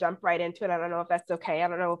gonna jump right into it. I don't know if that's okay. I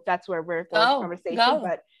don't know if that's where we're going with the conversation,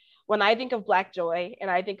 but when I think of Black joy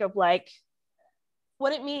and I think of like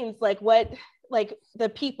what it means, like what, like the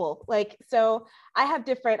people, like, so I have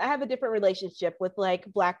a different relationship with like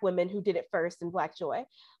Black women who did it first in Black joy.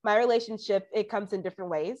 My relationship, it comes in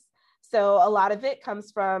different ways. So a lot of it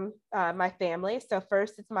comes from my family. So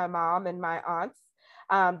first it's my mom and my aunts.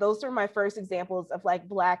 Those are my first examples of like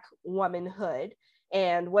Black womanhood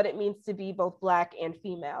and what it means to be both Black and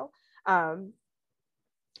female. And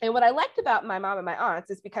what I liked about my mom and my aunts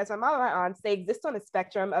is because my mom and my aunts, they exist on a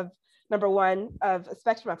spectrum of, number one, of a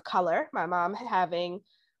spectrum of color. My mom having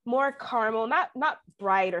more caramel, not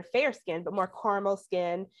bright or fair skin, but more caramel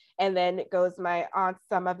skin. And then it goes my aunts,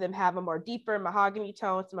 some of them have a more deeper mahogany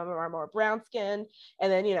tone, some of them are more brown skin.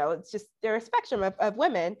 And then, you know, it's just, they're a spectrum of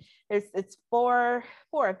women. It's four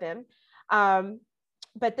of them.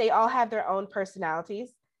 But they all have their own personalities,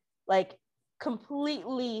 like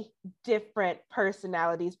completely different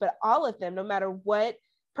personalities, but all of them, no matter what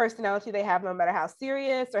personality they have, no matter how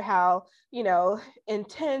serious or how, you know,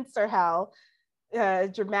 intense or how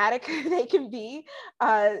dramatic they can be,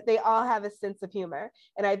 they all have a sense of humor.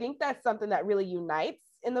 And I think that's something that really unites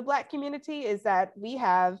in the Black community, is that we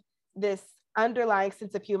have this underlying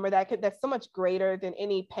sense of humor that's so much greater than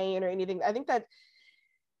any pain or anything. I think that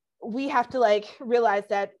we have to like realize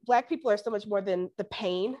that Black people are so much more than the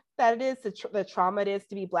pain that it is, the trauma it is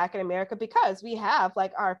to be Black in America, because we have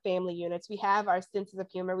like our family units, we have our senses of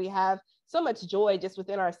humor, we have so much joy just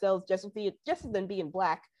within ourselves, just within being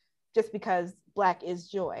Black, just because Black is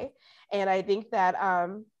joy. And I think that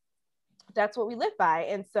that's what we live by.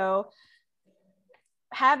 And so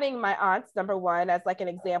having my aunts, number one, as like an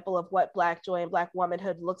example of what Black joy and Black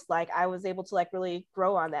womanhood looks like, I was able to like really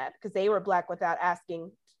grow on that, because they were Black without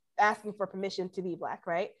asking for permission to be Black,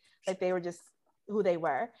 right? Like they were just who they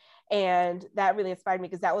were. And that really inspired me,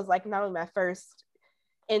 because that was like not only my first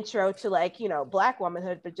intro to like, you know, Black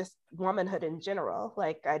womanhood, but just womanhood in general.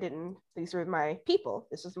 Like these were my people.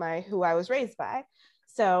 This was who I was raised by.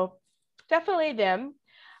 So definitely them.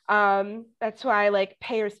 That's who I like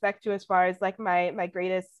pay respect to as far as like my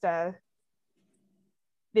greatest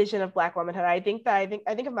vision of Black womanhood. I think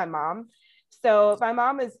of my mom. So my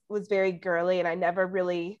mom was very girly, and I never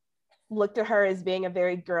really looked at her as being a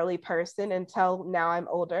very girly person until now I'm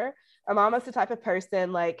older. My mom was the type of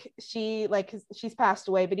person, she's passed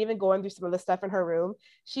away, but even going through some of the stuff in her room,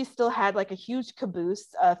 she still had like a huge caboose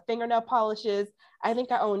of fingernail polishes. I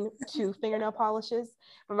think I own 2 fingernail polishes,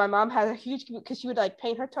 but my mom had a huge, because she would like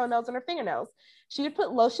paint her toenails and her fingernails. She would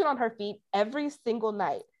put lotion on her feet every single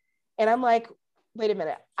night. And I'm like, wait a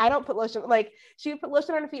minute, I don't put lotion. Like, she would put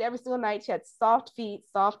lotion on her feet every single night. She had soft feet,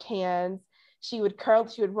 soft hands. She would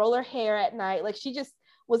roll her hair at night. Like, she just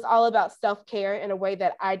was all about self-care in a way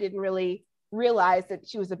that I didn't really realize that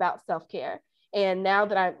she was about self-care. And now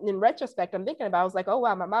that I'm in retrospect, I'm thinking about, I was like, oh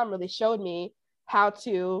wow, my mom really showed me how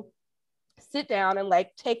to sit down and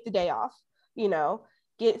like take the day off, you know,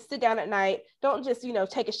 sit down at night. Don't just, you know,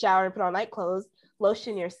 take a shower and put on night clothes.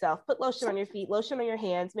 Lotion yourself, put lotion on your feet, lotion on your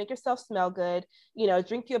hands, make yourself smell good, you know,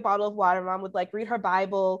 drink you a bottle of water. Mom would like read her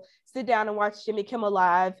Bible, sit down and watch Jimmy Kimmel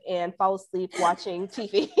Live, and fall asleep watching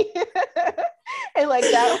TV. And like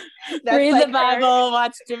that's read like the Bible,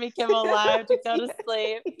 watch Jimmy Kimmel Live to go to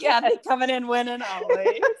sleep. Yeah, coming in winning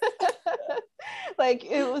always. Like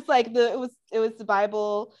it was the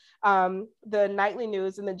Bible, the nightly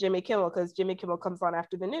news, and then Jimmy Kimmel, because Jimmy Kimmel comes on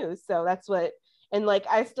after the news. So that's what. And like,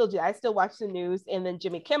 I still do. I still watch the news and then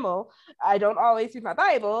Jimmy Kimmel. I don't always read my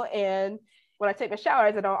Bible. And when I take my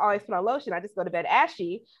showers, I don't always put on lotion. I just go to bed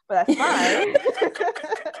ashy, but that's fine.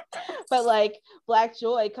 But like, Black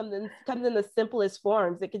joy comes in the simplest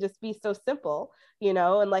forms. It can just be so simple, you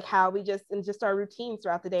know, and like how we just our routines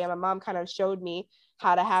throughout the day. And my mom kind of showed me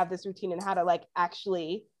how to have this routine and how to like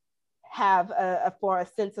actually have a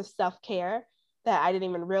sense of self-care that I didn't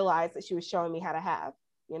even realize that she was showing me how to have,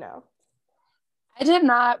 you know. I did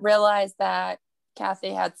not realize that Kathy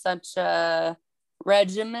had such a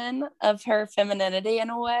regimen of her femininity in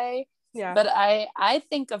a way. Yeah. But I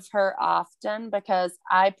think of her often because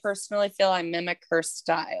I personally feel I mimic her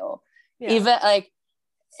style. Yeah. Even like,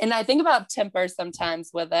 and I think about temper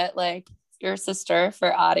sometimes with it. Like, your sister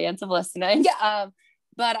for audience of listening.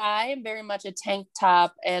 But I am very much a tank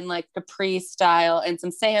top and like capri style and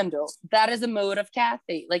some sandals. That is a mode of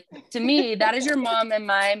Kathy. Like to me, that is your mom in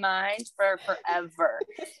my mind for forever.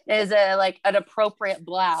 Is a like an appropriate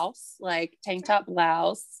blouse, like tank top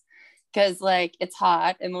blouse, because like it's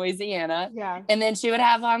hot in Louisiana. Yeah. And then she would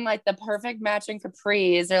have on like the perfect matching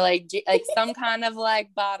capris or like some kind of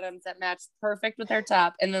like bottoms that match perfect with her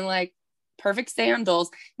top, and then like perfect sandals.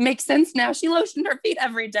 Makes sense now. She lotioned her feet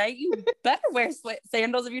every day. You better wear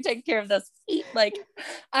sandals if you take care of those feet. Like,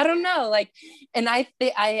 I don't know. Like, and I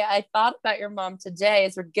thought about your mom today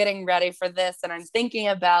as we're getting ready for this, and I'm thinking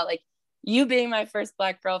about like you being my first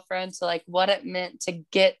Black girlfriend, to like what it meant to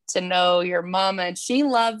get to know your mama, and she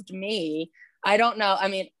loved me. I don't know. I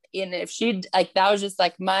mean, and if she like, that was just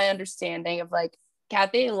like my understanding of like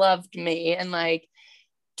Kathy loved me and like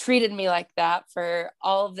treated me like that for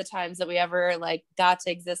all of the times that we ever like got to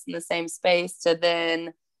exist in the same space, to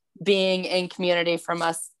then being in community from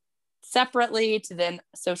us separately, to then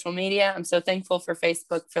social media. I'm so thankful for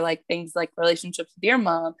Facebook for like things like relationships with your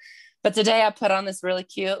mom. But today I put on this really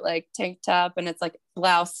cute like tank top, and it's like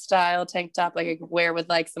blouse style tank top, like I could wear with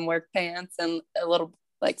like some work pants and a little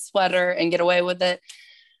like sweater and get away with it.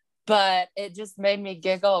 But it just made me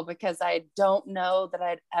giggle because I don't know that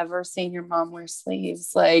I'd ever seen your mom wear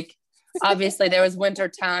sleeves. Like, obviously there was winter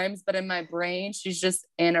times, but in my brain, she's just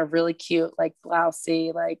in a really cute, like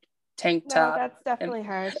blousey, like tank top. No, that's definitely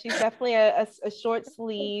her. She's definitely a short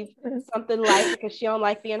sleeve, something light because she don't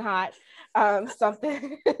like being hot.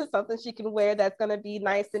 Something something she can wear that's gonna be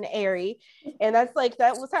nice and airy. And that's like,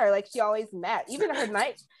 that was her. Like she always matched. Even her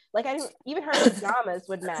night, like even her pajamas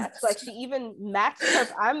would match. Like she even matched her.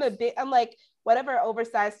 I'm like, whatever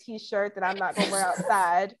oversized t-shirt that I'm not gonna wear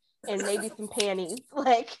outside, and maybe some panties.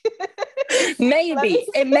 Like maybe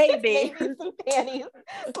maybe some panties.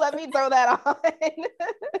 Let me throw that on.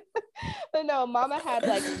 But no, mama had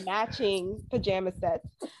like matching pajama sets.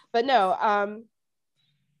 But no,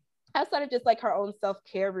 outside of just like her own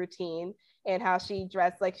self-care routine and how she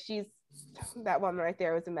dressed, like she's, that woman right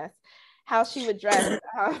there was a mess. How she would dress.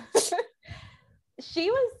 She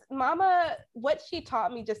was, mama, what she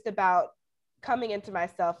taught me just about coming into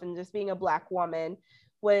myself and just being a Black woman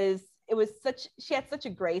was, she had such a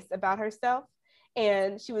grace about herself,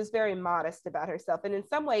 and she was very modest about herself. And in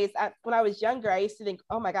some ways, when I was younger, I used to think,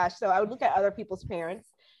 oh my gosh. So I would look at other people's parents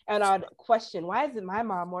and I'd question, why isn't my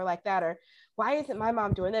mom more like that? Or why isn't my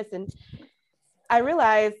mom doing this? And I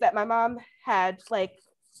realized that my mom had, like,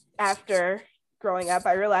 after growing up,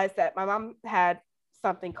 I realized that my mom had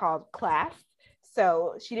something called class.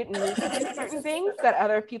 So she didn't need to do certain things that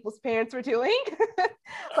other people's parents were doing.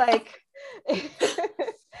 Like,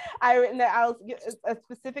 I'll give a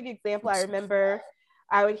specific example. I remember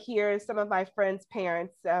I would hear some of my friends'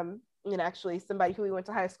 parents, and actually somebody who we went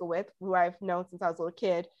to high school with, who I've known since I was a little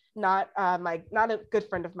kid, not a good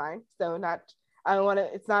friend of mine. So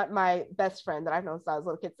it's not my best friend that I've known since I was a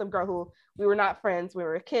little kid. Some girl who we were not friends. We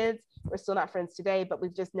were kids. We're still not friends today, but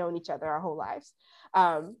we've just known each other our whole lives.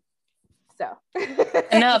 So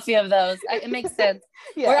I know a few of those. It makes sense.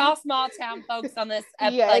 Yeah. We're all small town folks on this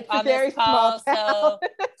on this call. So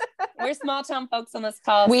we're small town folks on this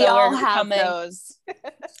call. We all have those.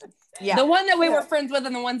 Yeah. The one that we were friends with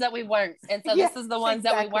and the ones that we weren't. And so this is the ones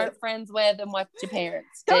that we weren't friends with and what your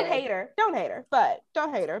parents did. Don't hate her,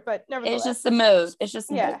 but nevertheless. It's just the mood. It's just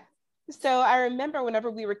mood. So I remember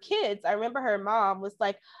whenever we were kids, I remember her mom was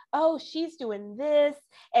like, oh, she's doing this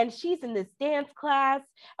and she's in this dance class.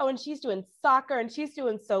 Oh, and she's doing soccer and she's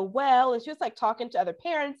doing so well. And she was like talking to other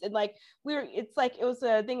parents, and like it was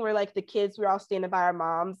a thing where like the kids were all standing by our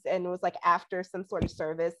moms, and it was like after some sort of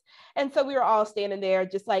service. And so we were all standing there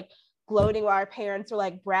just like gloating while our parents were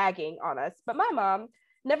like bragging on us. But my mom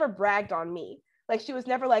never bragged on me. Like she was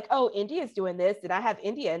never like, oh, India's doing this and I have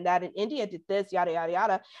India and that, and India did this, yada, yada,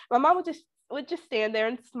 yada. My mom would just stand there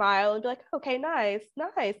and smile and be like, okay, nice.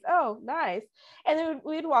 Oh, nice. And then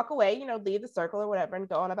we'd walk away, leave the circle or whatever and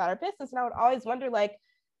go on about our business. And I would always wonder, like,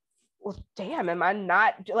 well, damn, am I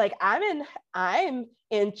not, like, I'm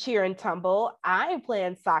in cheer and tumble. I'm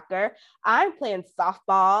playing soccer. I'm playing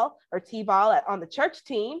softball or t-ball on the church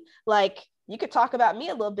team. Like, you could talk about me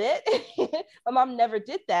a little bit. My mom never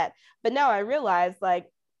did that. But now I realize,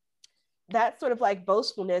 like, that sort of like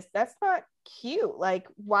boastfulness, that's not cute. Like,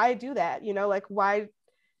 why do that? Like, why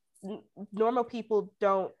normal people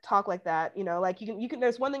don't talk like that? Like you can,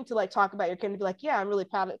 there's one thing to like talk about your kid and be like, yeah, I'm really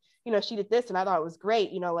proud of, she did this and I thought it was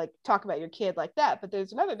great, like talk about your kid like that. But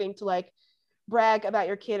there's another thing to like brag about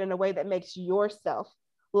your kid in a way that makes yourself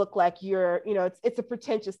look like you're, you know, it's a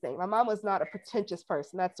pretentious thing. My mom was not a pretentious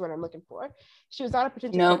person. That's what I'm looking for. She was not a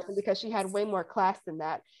pretentious person because she had way more class than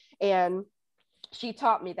that. And she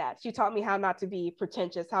taught me that. She taught me how not to be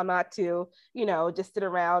pretentious, how not to, you know, just sit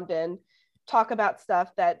around and talk about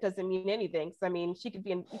stuff that doesn't mean anything. So, I mean, you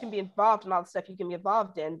can be involved in all the stuff you can be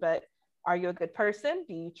involved in, but are you a good person?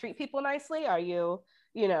 Do you treat people nicely? Are you,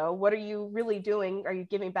 you know, what are you really doing? Are you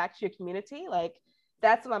giving back to your community? Like,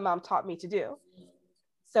 that's what my mom taught me to do.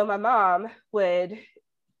 So my mom would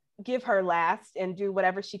give her last and do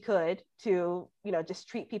whatever she could to, you know, just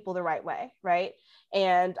treat people the right way, right?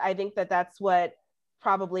 And I think that that's what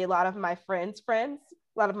probably a lot of my friends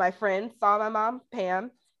saw my mom,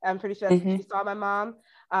 Pam. I'm pretty sure that's what she saw my mom.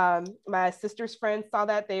 My sister's friends saw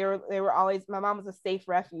that. They were always, my mom was a safe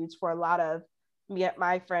refuge for a lot of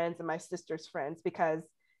my friends and my sister's friends, because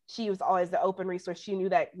she was always the open resource. She knew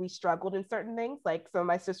that we struggled in certain things, like some of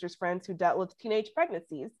my sister's friends who dealt with teenage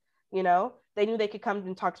pregnancies, you know, they knew they could come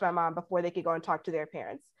and talk to my mom before they could go and talk to their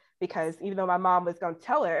parents. Because even though my mom was going to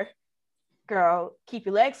tell her, girl, keep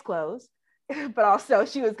your legs closed, but also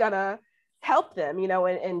she was going to help them, you know,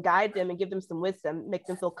 and guide them and give them some wisdom, make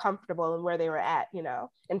them feel comfortable in where they were at, you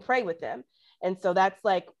know, and pray with them. And so that's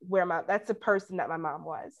like that's the person that my mom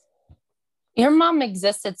was. Your mom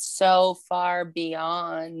existed so far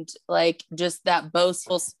beyond like just that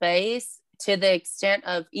boastful space, to the extent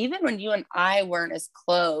of even when you and I weren't as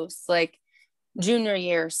close, like junior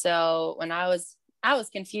year. So when I was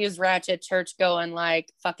confused, ratchet, church going,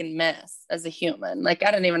 like fucking mess as a human. Like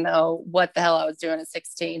I didn't even know what the hell I was doing at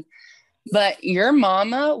 16. But your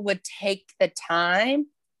mama would take the time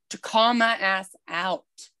to call my ass out,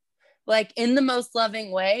 like in the most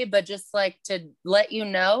loving way, but just like to let you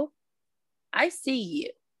know, I see you.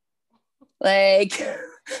 Like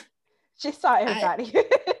she saw everybody.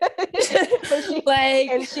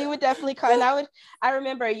 And she would definitely call. And I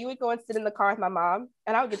remember you would go and sit in the car with my mom,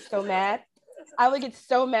 and I would get so mad. I would get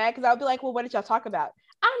so mad because I would be like, well, what did y'all talk about?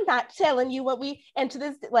 I'm not telling you what we, and to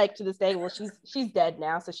this day, well, she's dead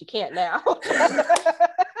now, so she can't now.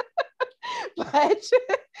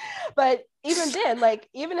 but even then, like,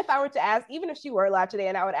 even if I were to ask, even if she were alive today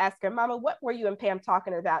and I would ask her, Mama, what were you and Pam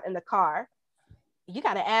talking about in the car? You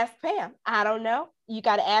got to ask Pam. I don't know. You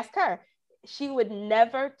got to ask her. She would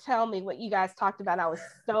never tell me what you guys talked about. And I was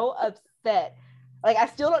so upset. Like, I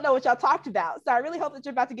still don't know what y'all talked about. So I really hope that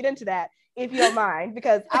you're about to get into that, if you don't mind,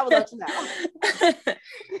 because I would love to know.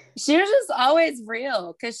 She was just always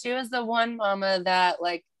real, because she was the one mama that,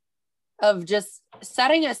 like, of just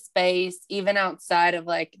setting a space, even outside of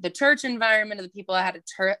like the church environment of the people I had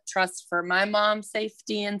to trust for my mom's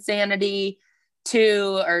safety and sanity,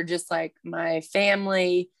 or just like my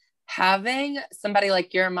family. Having somebody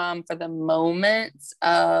like your mom for the moments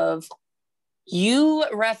of you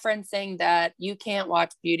referencing that you can't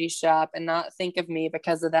watch Beauty Shop and not think of me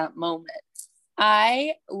because of that moment.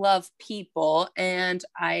 I love people, and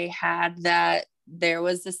I had that. There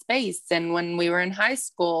was a space, and when we were in high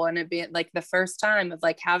school, and it'd be like the first time of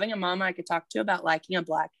like having a mama I could talk to about liking a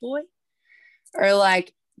Black boy, or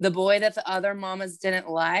like the boy that the other mamas didn't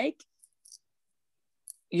like.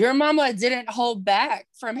 Your mama didn't hold back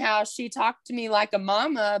from how she talked to me like a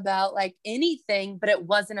mama about like anything, but it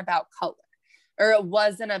wasn't about color, or it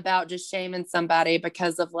wasn't about just shaming somebody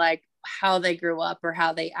because of like how they grew up or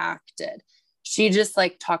how they acted. She just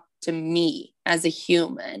like talked to me as a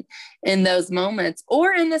human in those moments,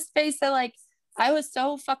 or in the space that like I was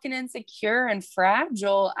so fucking insecure and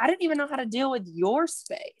fragile. I didn't even know how to deal with your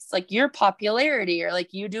space, like your popularity, or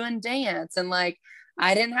like you doing dance, and like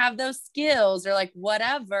I didn't have those skills, or like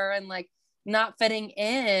whatever, and like not fitting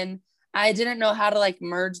in. I didn't know how to like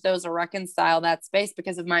merge those or reconcile that space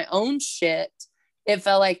because of my own shit. It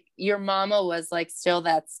felt like your mama was like still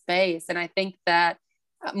that space. And I think that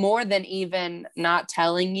more than even not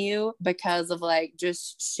telling you, because of like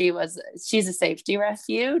just she's a safety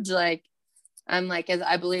refuge. Like I'm like, as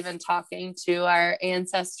I believe in talking to our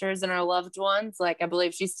ancestors and our loved ones, like I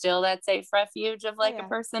believe she's still that safe refuge of like a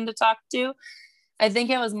person to talk to. I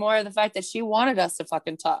think it was more of the fact that she wanted us to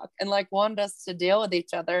fucking talk and like wanted us to deal with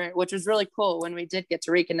each other, which was really cool when we did get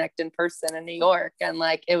to reconnect in person in New York. And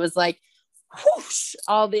like, it was like, whoosh,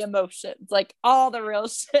 all the emotions, like all the real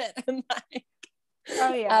shit. And like,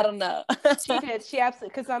 oh yeah, I don't know. She did. She absolutely,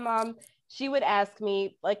 because my mom, she would ask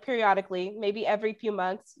me like periodically, maybe every few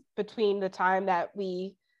months between the time that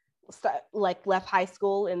we like left high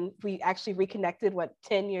school and we actually reconnected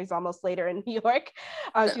 10 years almost later in New York.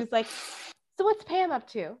 She was like, so what's Pam up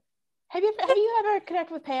to? Have you ever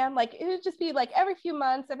connected with Pam? Like it would just be like every few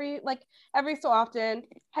months, every so often.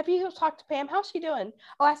 Have you talked to Pam? How's she doing?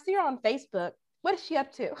 Oh, I see her on Facebook. What is she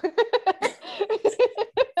up to?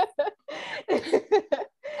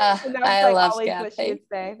 And that was I like love always what she Scathy. would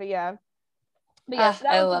say. But yeah, so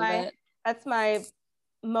I love it. that's my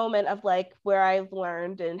moment of like where I've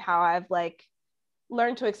learned and how I've like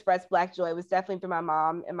learned to express Black joy was definitely through my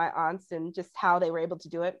mom and my aunts and just how they were able to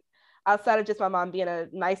do it. Outside of just my mom being a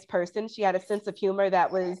nice person, she had a sense of humor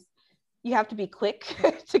that was, you have to be quick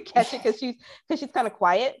to catch it because she's kind of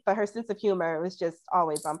quiet, but her sense of humor was just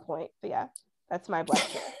always on point. But yeah, that's my Black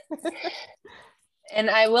joy. And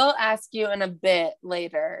I will ask you in a bit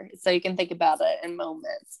later, so you can think about it in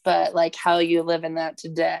moments, but like how you live in that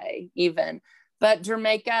today, even. But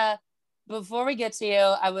Jamaica, before we get to you,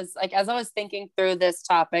 I was like, as I was thinking through this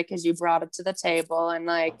topic, as you brought it to the table, and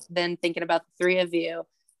like then thinking about the three of you,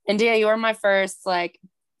 India, you were my first like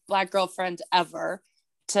Black girlfriend ever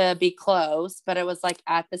to be close, but it was like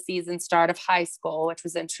at the season start of high school, which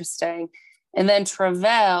was interesting. And then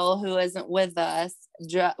Travell, who isn't with us,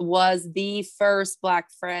 was the first Black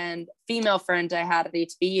friend, female friend I had at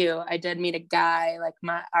HBU. I did meet a guy like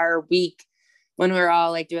our week when we were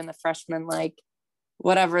all like doing the freshman, like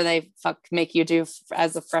whatever they make you do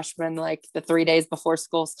as a freshman, like the 3 days before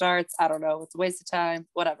school starts. I don't know. It's a waste of time,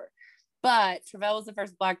 whatever. But Travell was the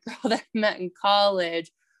first Black girl that I met in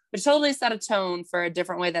college, which totally set a tone for a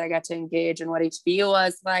different way that I got to engage in what HBU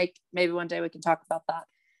was like. Maybe one day we can talk about that.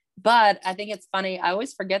 But I think it's funny. I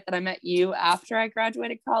always forget that I met you after I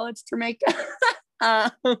graduated college, Jamaica.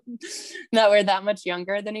 That we're that much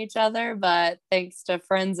younger than each other, but thanks to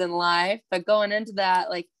friends in life. But going into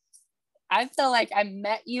that, like, I feel like I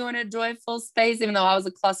met you in a joyful space, even though I was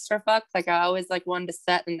a clusterfuck. Like I always like wanted to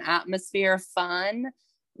set an atmosphere of fun,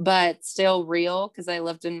 but still real because I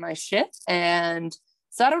lived in my shit. And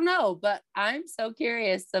so I don't know, but I'm so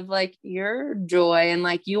curious of like your joy and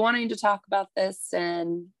like you wanting to talk about this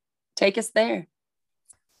and take us there.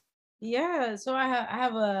 Yeah, so I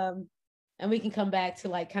have and we can come back to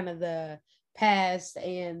like kind of the past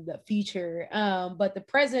and the future. But the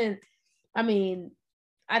present, I mean,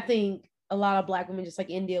 I think a lot of Black women, just like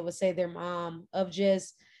India, would say their mom of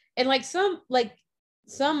just, and like some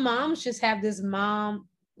moms just have this mom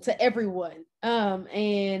to everyone.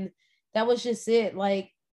 And that was just it.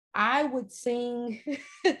 Like I would sing.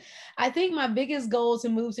 I think my biggest goal is to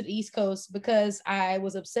move to the East Coast because I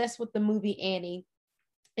was obsessed with the movie Annie.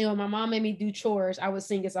 And when my mom made me do chores, I would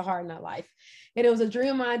sing It's a Hard Knock Life. And it was a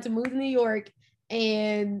dream of mine to move to New York.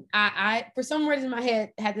 And I for some reason in my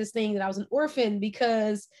head, had this thing that I was an orphan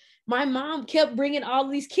because my mom kept bringing all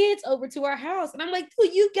these kids over to our house. And I'm like,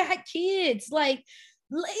 dude, you got kids. Like,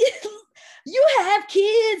 you have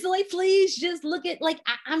kids. Like, please just look at, like,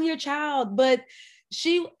 I'm your child. But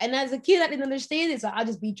and as a kid, I didn't understand it. So I'll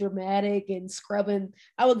just be dramatic and scrubbing.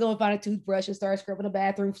 I would go and find a toothbrush and start scrubbing the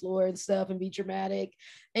bathroom floor and stuff and be dramatic.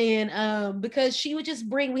 And because she would just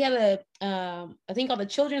we had I think called the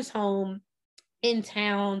Children's Home in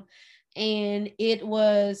town. And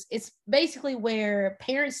it's basically where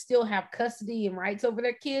parents still have custody and rights over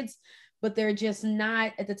their kids, but they're just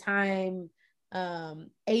not at the time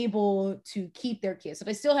able to keep their kids. So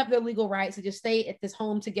they still have their legal rights to just stay at this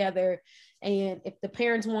home together. And if the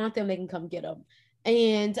parents want them, they can come get them.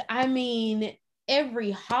 And I mean, every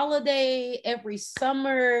holiday, every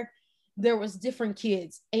summer, there was different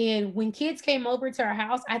kids. And when kids came over to our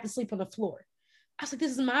house, I had to sleep on the floor. I was like,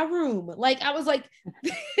 this is my room. Like, I was like,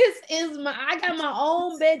 I got my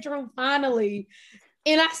own bedroom finally.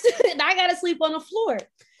 And I got to sleep on the floor.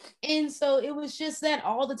 And so it was just that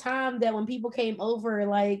all the time that when people came over,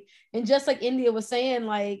 like, and just like India was saying,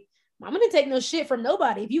 like, I'm gonna take no shit from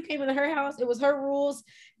nobody. If you came into her house, it was her rules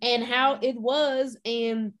and how it was.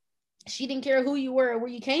 And she didn't care who you were or where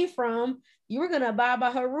you came from. You were gonna abide by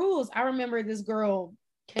her rules. I remember this girl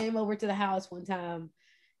came over to the house one time,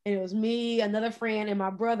 and it was me, another friend, and my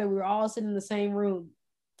brother. We were all sitting in the same room.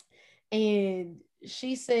 And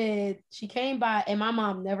she said she came by, and my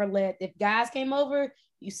mom never if guys came over,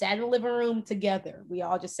 you sat in the living room together. We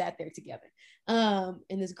all just sat there together.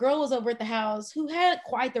 And this girl was over at the house who had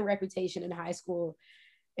quite the reputation in high school.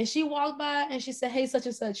 And she walked by and she said, hey, such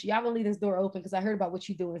and such, y'all gonna leave this door open because I heard about what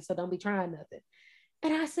you're doing, so don't be trying nothing.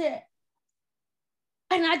 And I said,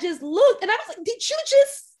 and I just looked and I was like, did you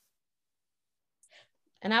just?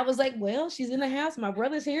 And I was like, well, she's in the house. My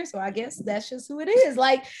brother's here. So I guess that's just who it is.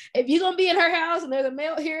 Like, if you're going to be in her house and there's a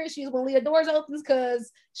male here, she's going to leave the doors open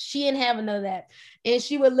because she ain't having none of that. And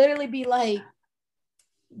she would literally be like,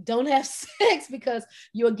 don't have sex because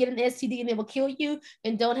you will get an STD and it will kill you.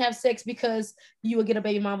 And don't have sex because you will get a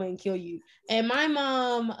baby mama and kill you. And my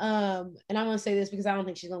mom, and I'm going to say this because I don't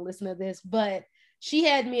think she's going to listen to this, but she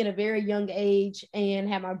had me at a very young age and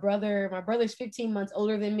had my brother. My brother's 15 months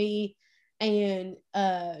older than me. And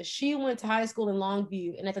she went to high school in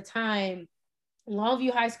Longview. And at the time,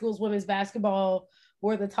 Longview High School's women's basketball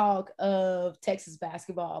were the talk of Texas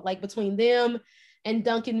basketball. Like between them and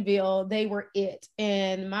Duncanville, they were it.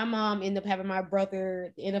 And my mom ended up having my brother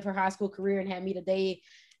at the end of her high school career and had me the day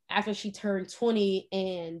after she turned 20.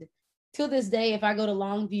 And till this day, if I go to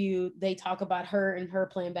Longview, they talk about her and her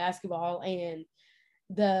playing basketball and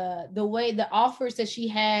the way the offers that she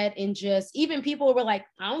had, and just even people were like,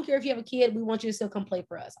 I don't care if you have a kid, we want you to still come play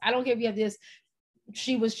for us. I don't care if you have this.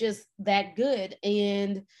 She was just that good.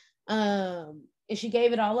 And she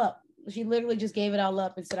gave it all up. She literally just gave it all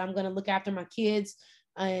up and said, I'm going to look after my kids.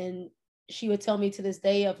 And she would tell me to this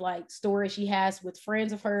day of like stories she has with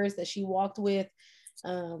friends of hers that she walked with,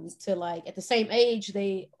 to like at the same age,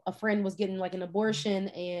 a friend was getting like an abortion,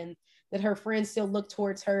 and that her friends still look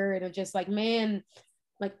towards her and are just like, man,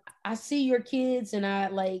 like I see your kids, and I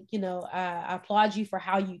like, I applaud you for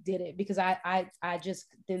how you did it, because I just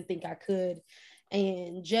didn't think I could.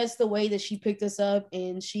 And just the way that she picked us up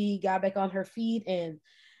and she got back on her feet and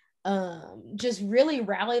just really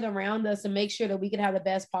rallied around us and make sure that we could have the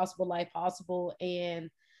best possible life possible. And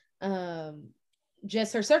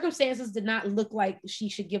just her circumstances did not look like she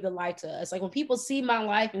should give the life to us. Like when people see my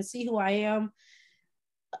life and see who I am,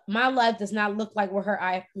 my life does not look like what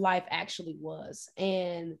her life actually was.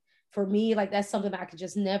 And for me, like that's something I could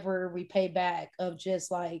just never repay back, of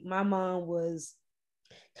just like my mom was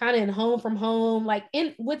kind of in home from home, like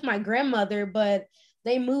in with my grandmother, but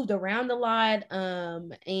they moved around a lot.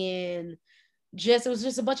 And just, it was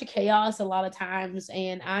just a bunch of chaos a lot of times.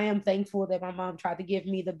 And I am thankful that my mom tried to give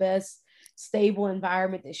me the best stable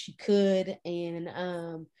environment that she could. And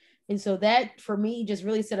so that for me just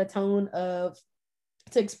really set a tone of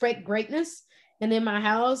to expect greatness. And in my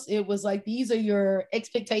house, it was like, these are your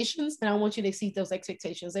expectations, and I want you to exceed those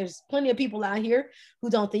expectations. There's plenty of people out here who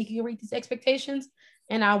don't think you can reach these expectations,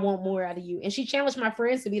 and I want more out of you. And she challenged my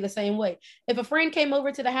friends to be the same way. If a friend came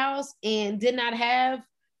over to the house and did not have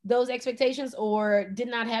those expectations or did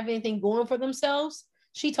not have anything going for themselves,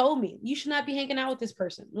 she told me, you should not be hanging out with this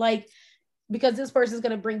person. Like, because this person is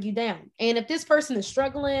going to bring you down. And if this person is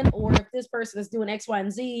struggling, or if this person is doing X, Y,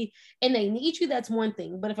 and Z and they need you, that's one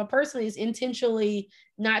thing. But if a person is intentionally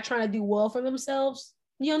not trying to do well for themselves,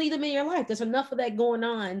 you don't need them in your life. There's enough of that going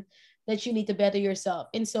on that you need to better yourself.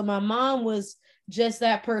 And so my mom was just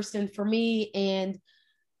that person for me. And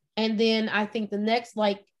then I think the next,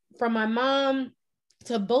 like from my mom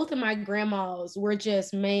to both of my grandmas were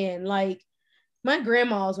just, man, like my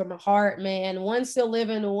grandmas were my heart, man. One's still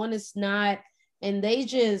living, one is not. And they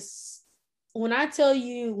just, when I tell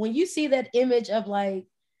you, when you see that image of like,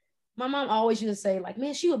 my mom always used to say, like,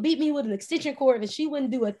 man, she would beat me with an extension cord and she wouldn't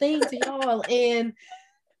do a thing to y'all. And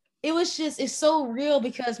it was just, it's so real,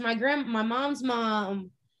 because my mom's mom,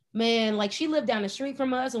 man, like she lived down the street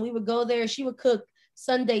from us and we would go there. She would cook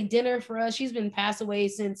Sunday dinner for us. She's been passed away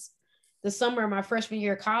since the summer of my freshman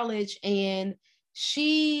year of college. And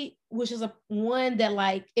she was just a one that,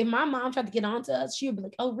 like, if my mom tried to get on to us, she would be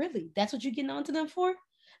like, oh, really? That's what you're getting on to them for?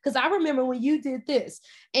 Because I remember when you did this.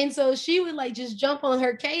 And so she would like just jump on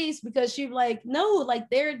her case, because she'd be like, no, like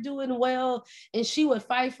they're doing well. And she would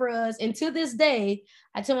fight for us. And to this day,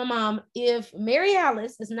 I tell my mom, if Mary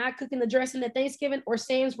Alice is not cooking the dressing at Thanksgiving, or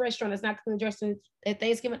Sam's restaurant is not cooking the dressing at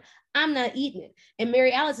Thanksgiving, I'm not eating it. And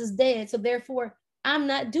Mary Alice is dead. So therefore, I'm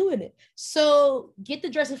not doing it. So get the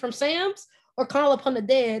dressing from Sam's or call upon the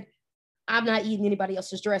dead. I'm not eating anybody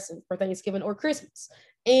else's dressing for Thanksgiving or Christmas.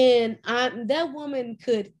 And that woman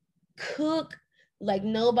could cook like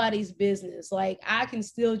nobody's business. Like I can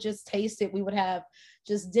still just taste it. We would have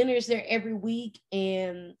just dinners there every week,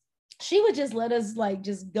 and she would just let us like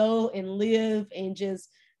just go and live and just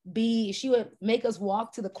be. She would make us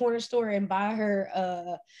walk to the corner store and buy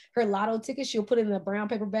her lotto ticket. She'll put it in a brown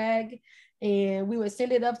paper bag, and we would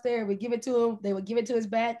send it up there. We'd give it to him. They would give it to his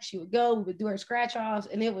back. She would go. We would do her scratch offs,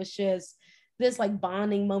 and it was just this like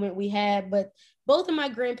bonding moment we had. But both of my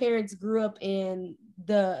grandparents grew up in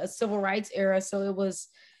the civil rights era, so it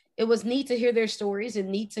was neat to hear their stories and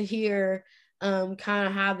neat to hear kind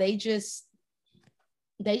of how they just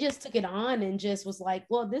took it on and just was like,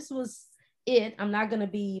 well, this was it. I'm not going to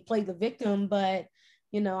be play the victim, but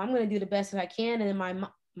I'm going to do the best that I can. And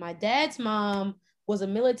my dad's mom was a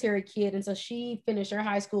military kid, and so she finished her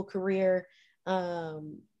high school career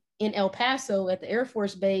in El Paso at the Air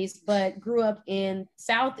Force Base, but grew up in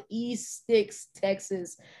Southeast Sticks,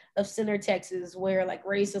 Texas, of Center, Texas, where like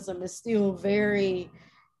racism is still very,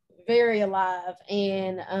 very alive.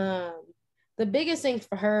 And the biggest thing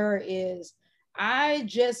for her is I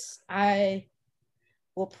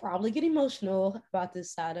will probably get emotional about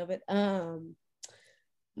this side of it.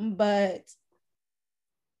 But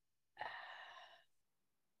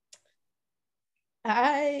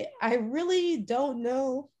I really don't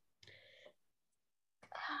know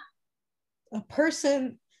a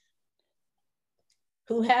person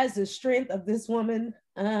who has the strength of this woman,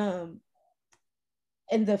 and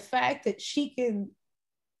the fact that she can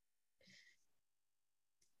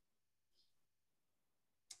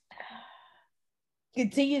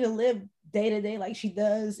continue to live day to day like she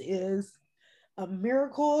does is a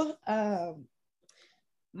miracle.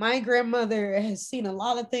 My grandmother has seen a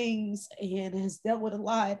lot of things and has dealt with a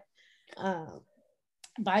lot. Um,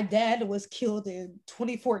 my dad was killed in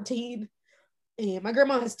 2014, and my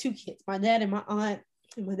grandma has two kids, my dad and my aunt.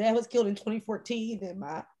 And my dad was killed in 2014, and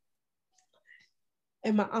my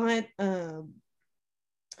aunt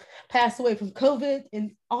passed away from COVID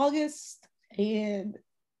in August. And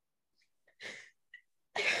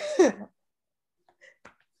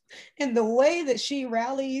and the way that she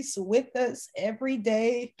rallies with us every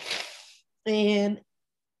day, and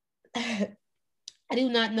I do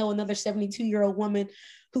not know another 72-year-old woman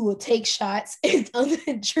who will take shots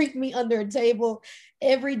and treat me under a table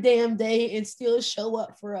every damn day and still show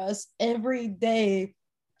up for us every day.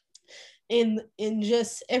 And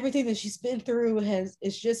just everything that she's been through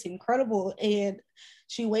is just incredible. And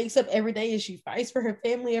she wakes up every day and she fights for her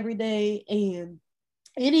family every day. And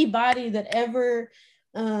anybody that ever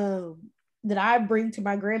that I bring to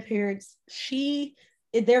my grandparents,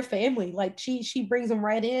 their family. Like she brings them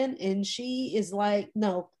right in, and she is like,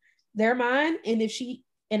 no, they're mine. And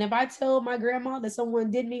if I tell my grandma that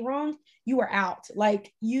someone did me wrong, you are out.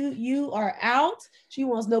 Like you are out. She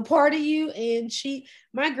wants no part of you. And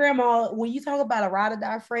my grandma, when you talk about a ride or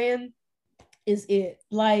die friend, is it.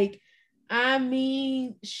 Like, I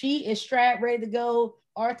mean, she is strapped, ready to go,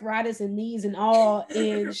 arthritis and knees and all,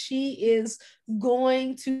 and she is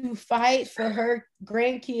going to fight for her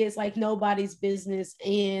grandkids like nobody's business.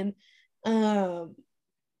 And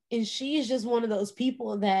she is just one of those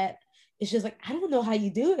people that it's just like, I don't know how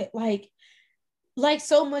you do it. Like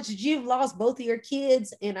so much that you've lost both of your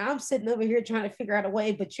kids, and I'm sitting over here trying to figure out a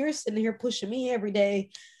way, but you're sitting here pushing me every day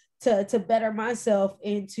to better myself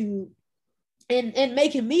and to and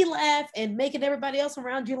making me laugh and making everybody else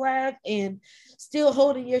around you laugh, and still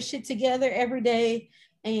holding your shit together every day.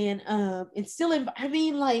 And still I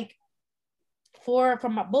mean, like, for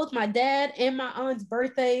both my dad and my aunt's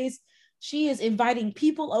birthdays, she is inviting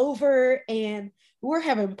people over, and we're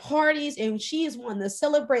having parties, and she is wanting to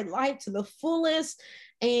celebrate life to the fullest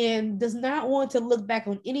and does not want to look back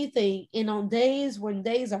on anything. And on days when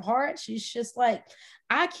days are hard, she's just like,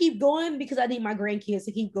 I keep going because I need my grandkids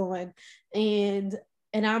to keep going. And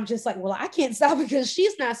I'm just like, well, I can't stop because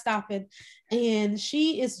she's not stopping. And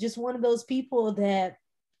she is just one of those people that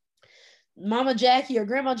Mama Jackie or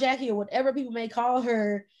Grandma Jackie or whatever people may call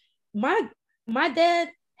her. My dad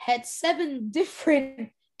had 7 different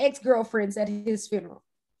ex-girlfriends at his funeral,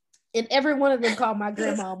 and every one of them called my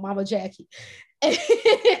grandma Mama Jackie.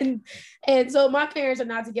 And so my parents are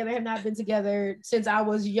not together, have not been together since I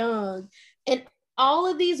was young. And all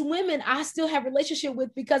of these women I still have relationship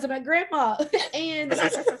with because of my grandma. And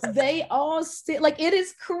they all still, like, it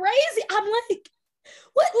is crazy. I'm like,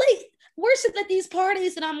 what? Like, we're sitting at these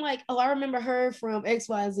parties, and I'm like, oh, I remember her from X,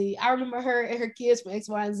 Y, and Z. I remember her and her kids from X,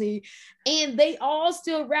 Y, and Z. And they all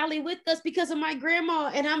still rally with us because of my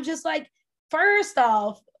grandma. And I'm just like, first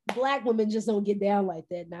off, Black women just don't get down like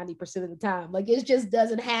that 90% of the time. Like, it just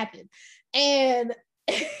doesn't happen. And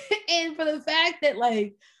and for the fact that,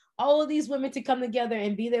 like, all of these women to come together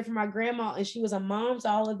and be there for my grandma, and she was a mom to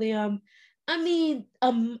all of them. I mean,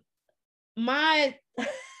 my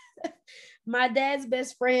my dad's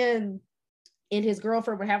best friend and his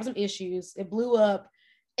girlfriend were having some issues. It blew up.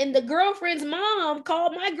 And the girlfriend's mom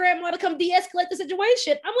called my grandma to come de-escalate the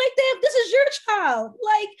situation. I'm like, damn, this is your child.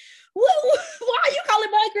 Like, why are you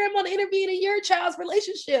calling my grandma to intervene in your child's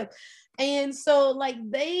relationship? And so, like,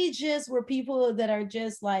 they just were people that are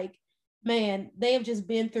just like, man, they have just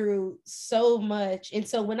been through so much. And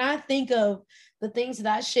so when I think of the things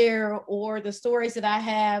that I share or the stories that I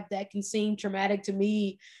have that can seem traumatic to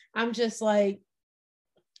me, I'm just like,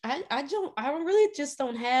 I really just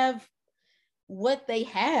don't have what they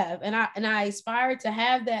have. And I aspire to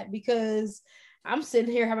have that, because I'm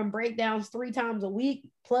sitting here having breakdowns 3 times a week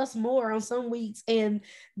plus more on some weeks, and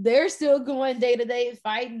they're still going day to day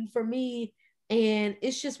fighting for me. And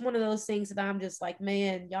it's just one of those things that I'm just like,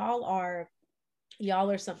 man, y'all are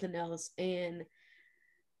something else. And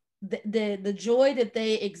the joy that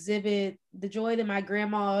they exhibit, the joy that my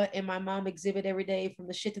grandma and my mom exhibit every day from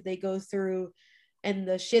the shit that they go through and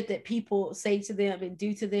the shit that people say to them and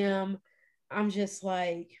do to them, I'm just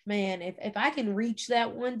like, man, if I can reach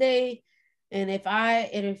that one day, And if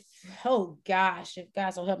oh gosh, if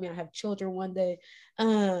guys will help me, I have children one day,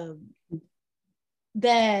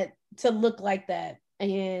 that to look like that.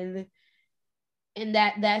 And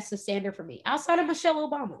that's the standard for me. Outside of Michelle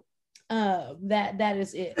Obama, that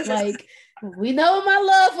is it. Like, we know my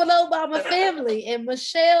love for the Obama family, and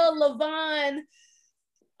Michelle LaVon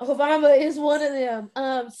Obama is one of them.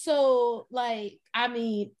 So like, I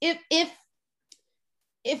mean, if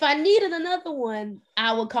I needed another one,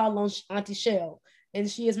 I would call on Auntie Shell, and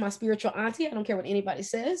she is my spiritual auntie. I don't care what anybody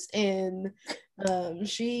says, and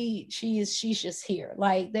she's just here.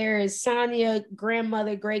 Like, there is Sonia,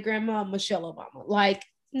 grandmother, great grandma, Michelle Obama. Like,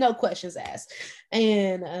 no questions asked.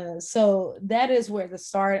 And so that is where the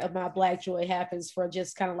start of my Black joy happens, for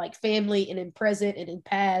just kind of like family, and in present and in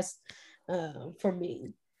past, for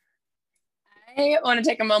me. I want to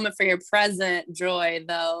take a moment for your present joy,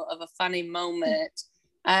 though, of a funny moment.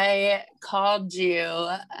 I called you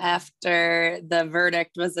after the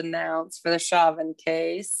verdict was announced for the Chauvin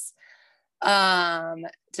case,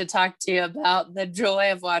 to talk to you about the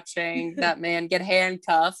joy of watching that man get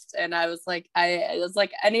handcuffed. And I was like,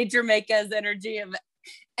 I need Jamaica's energy of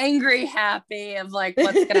angry, happy, of like,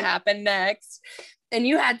 what's going to happen next. And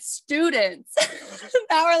you had students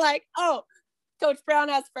that were like, oh, Coach Brown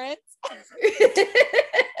has friends.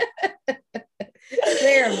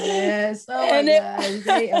 They're a mess. Oh my gosh,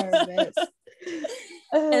 they are a mess.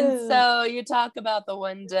 And so you talk about the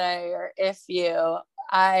one day, or if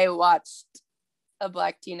I watched a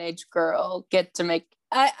Black teenage girl get to make,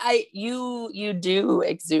 you do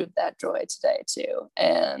exude that joy today too.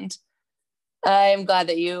 And I'm glad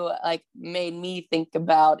that you like made me think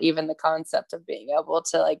about even the concept of being able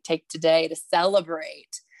to like take today to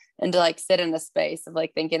celebrate, and to like sit in a space of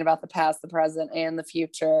like thinking about the past, the present, and the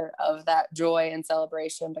future of that joy and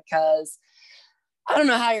celebration. Because I don't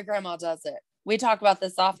know how your grandma does it. We talk about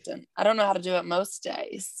this often. I don't know how to do it most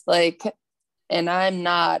days. Like, and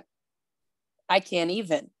I can't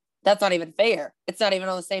even. That's not even fair. It's not even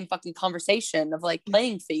on the same fucking conversation of like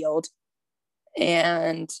playing field.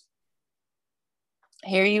 And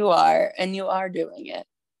here you are, and you are doing it.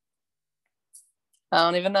 I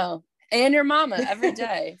don't even know. And your mama every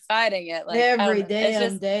day fighting it, like every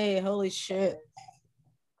damn day. Holy shit.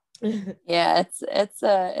 Yeah, it's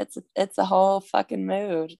a whole fucking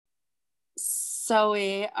mood. So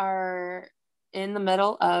we are in the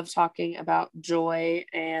middle of talking about joy,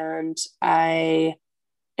 and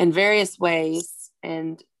in various ways,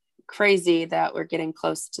 and crazy that we're getting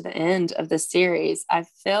close to the end of the series. I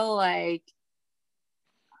feel like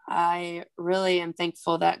I really am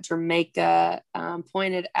thankful that Jamaica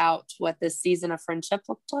pointed out what this season of friendship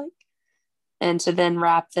looked like. And to then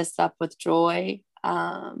wrap this up with joy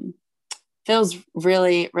feels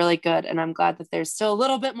really, really good. And I'm glad that there's still a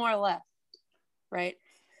little bit more left, right?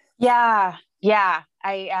 Yeah.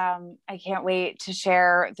 I can't wait to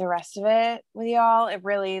share the rest of it with y'all.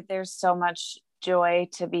 There's so much joy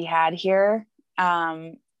to be had here.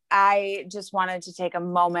 I just wanted to take a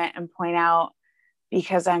moment and point out,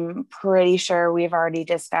 because I'm pretty sure we've already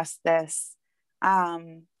discussed this,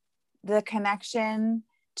 the connection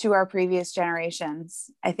to our previous generations.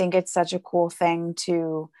 I think it's such a cool thing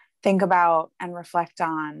to think about and reflect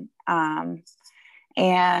on.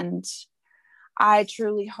 And I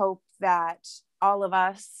truly hope that all of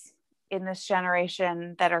us in this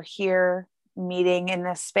generation that are here meeting in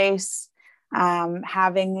this space,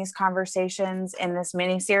 having these conversations in this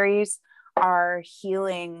mini-series, are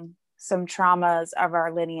healing some traumas of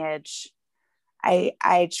our lineage.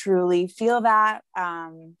 I truly feel that.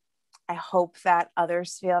 I hope that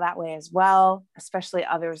others feel that way as well, especially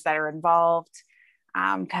others that are involved.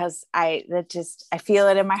 Because I feel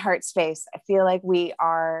it in my heart space. I feel like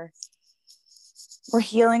we're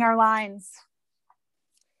healing our lines.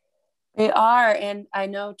 We are. And I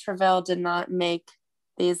know Travell did not make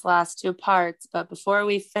these last two parts, but before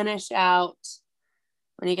we finish out,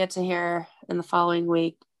 when you get to hear in the following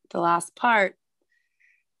week, the last part,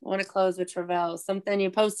 I want to close with Travell. Something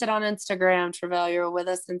you posted on Instagram, Travell, you're with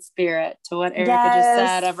us in spirit, to what Erica just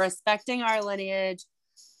said of respecting our lineage,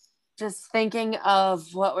 just thinking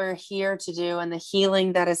of what we're here to do and the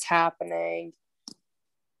healing that is happening.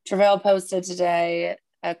 Travell posted today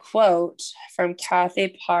a quote from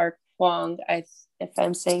Kathy Park Wong, if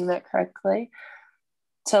I'm saying that correctly.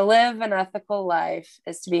 To live an ethical life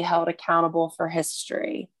is to be held accountable for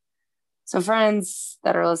history. So friends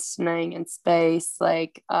that are listening in space,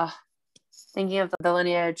 like thinking of the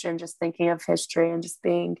lineage and just thinking of history and just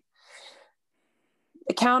being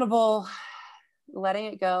accountable, letting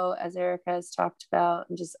it go, as Erica has talked about,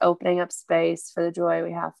 and just opening up space for the joy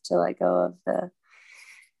we have to let go of the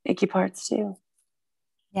icky parts too.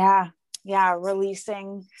 Yeah.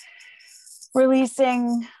 releasing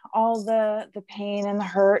all the pain and the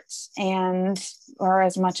hurt, and or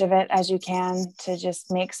as much of it as you can, to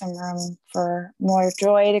just make some room for more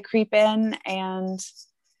joy to creep in and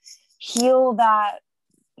heal that.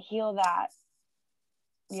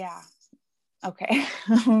 Yeah. Okay.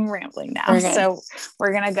 I'm rambling now. Okay. So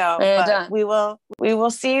we're gonna go. We're but done. we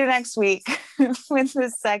will see you next week with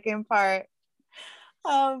the second part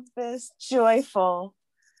of this joyful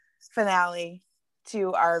finale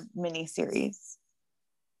to our mini series.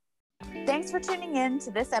 Thanks for tuning in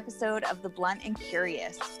to this episode of The Blunt and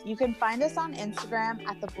Curious. You can find us on Instagram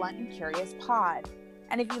at The Blunt and Curious Pod.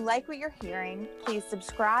 And if you like what you're hearing, please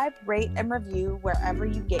subscribe, rate, and review wherever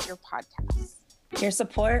you get your podcasts. Your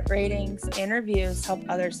support, ratings, and reviews help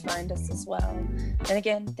others find us as well. And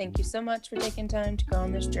again, thank you so much for taking time to go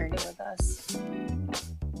on this journey with us.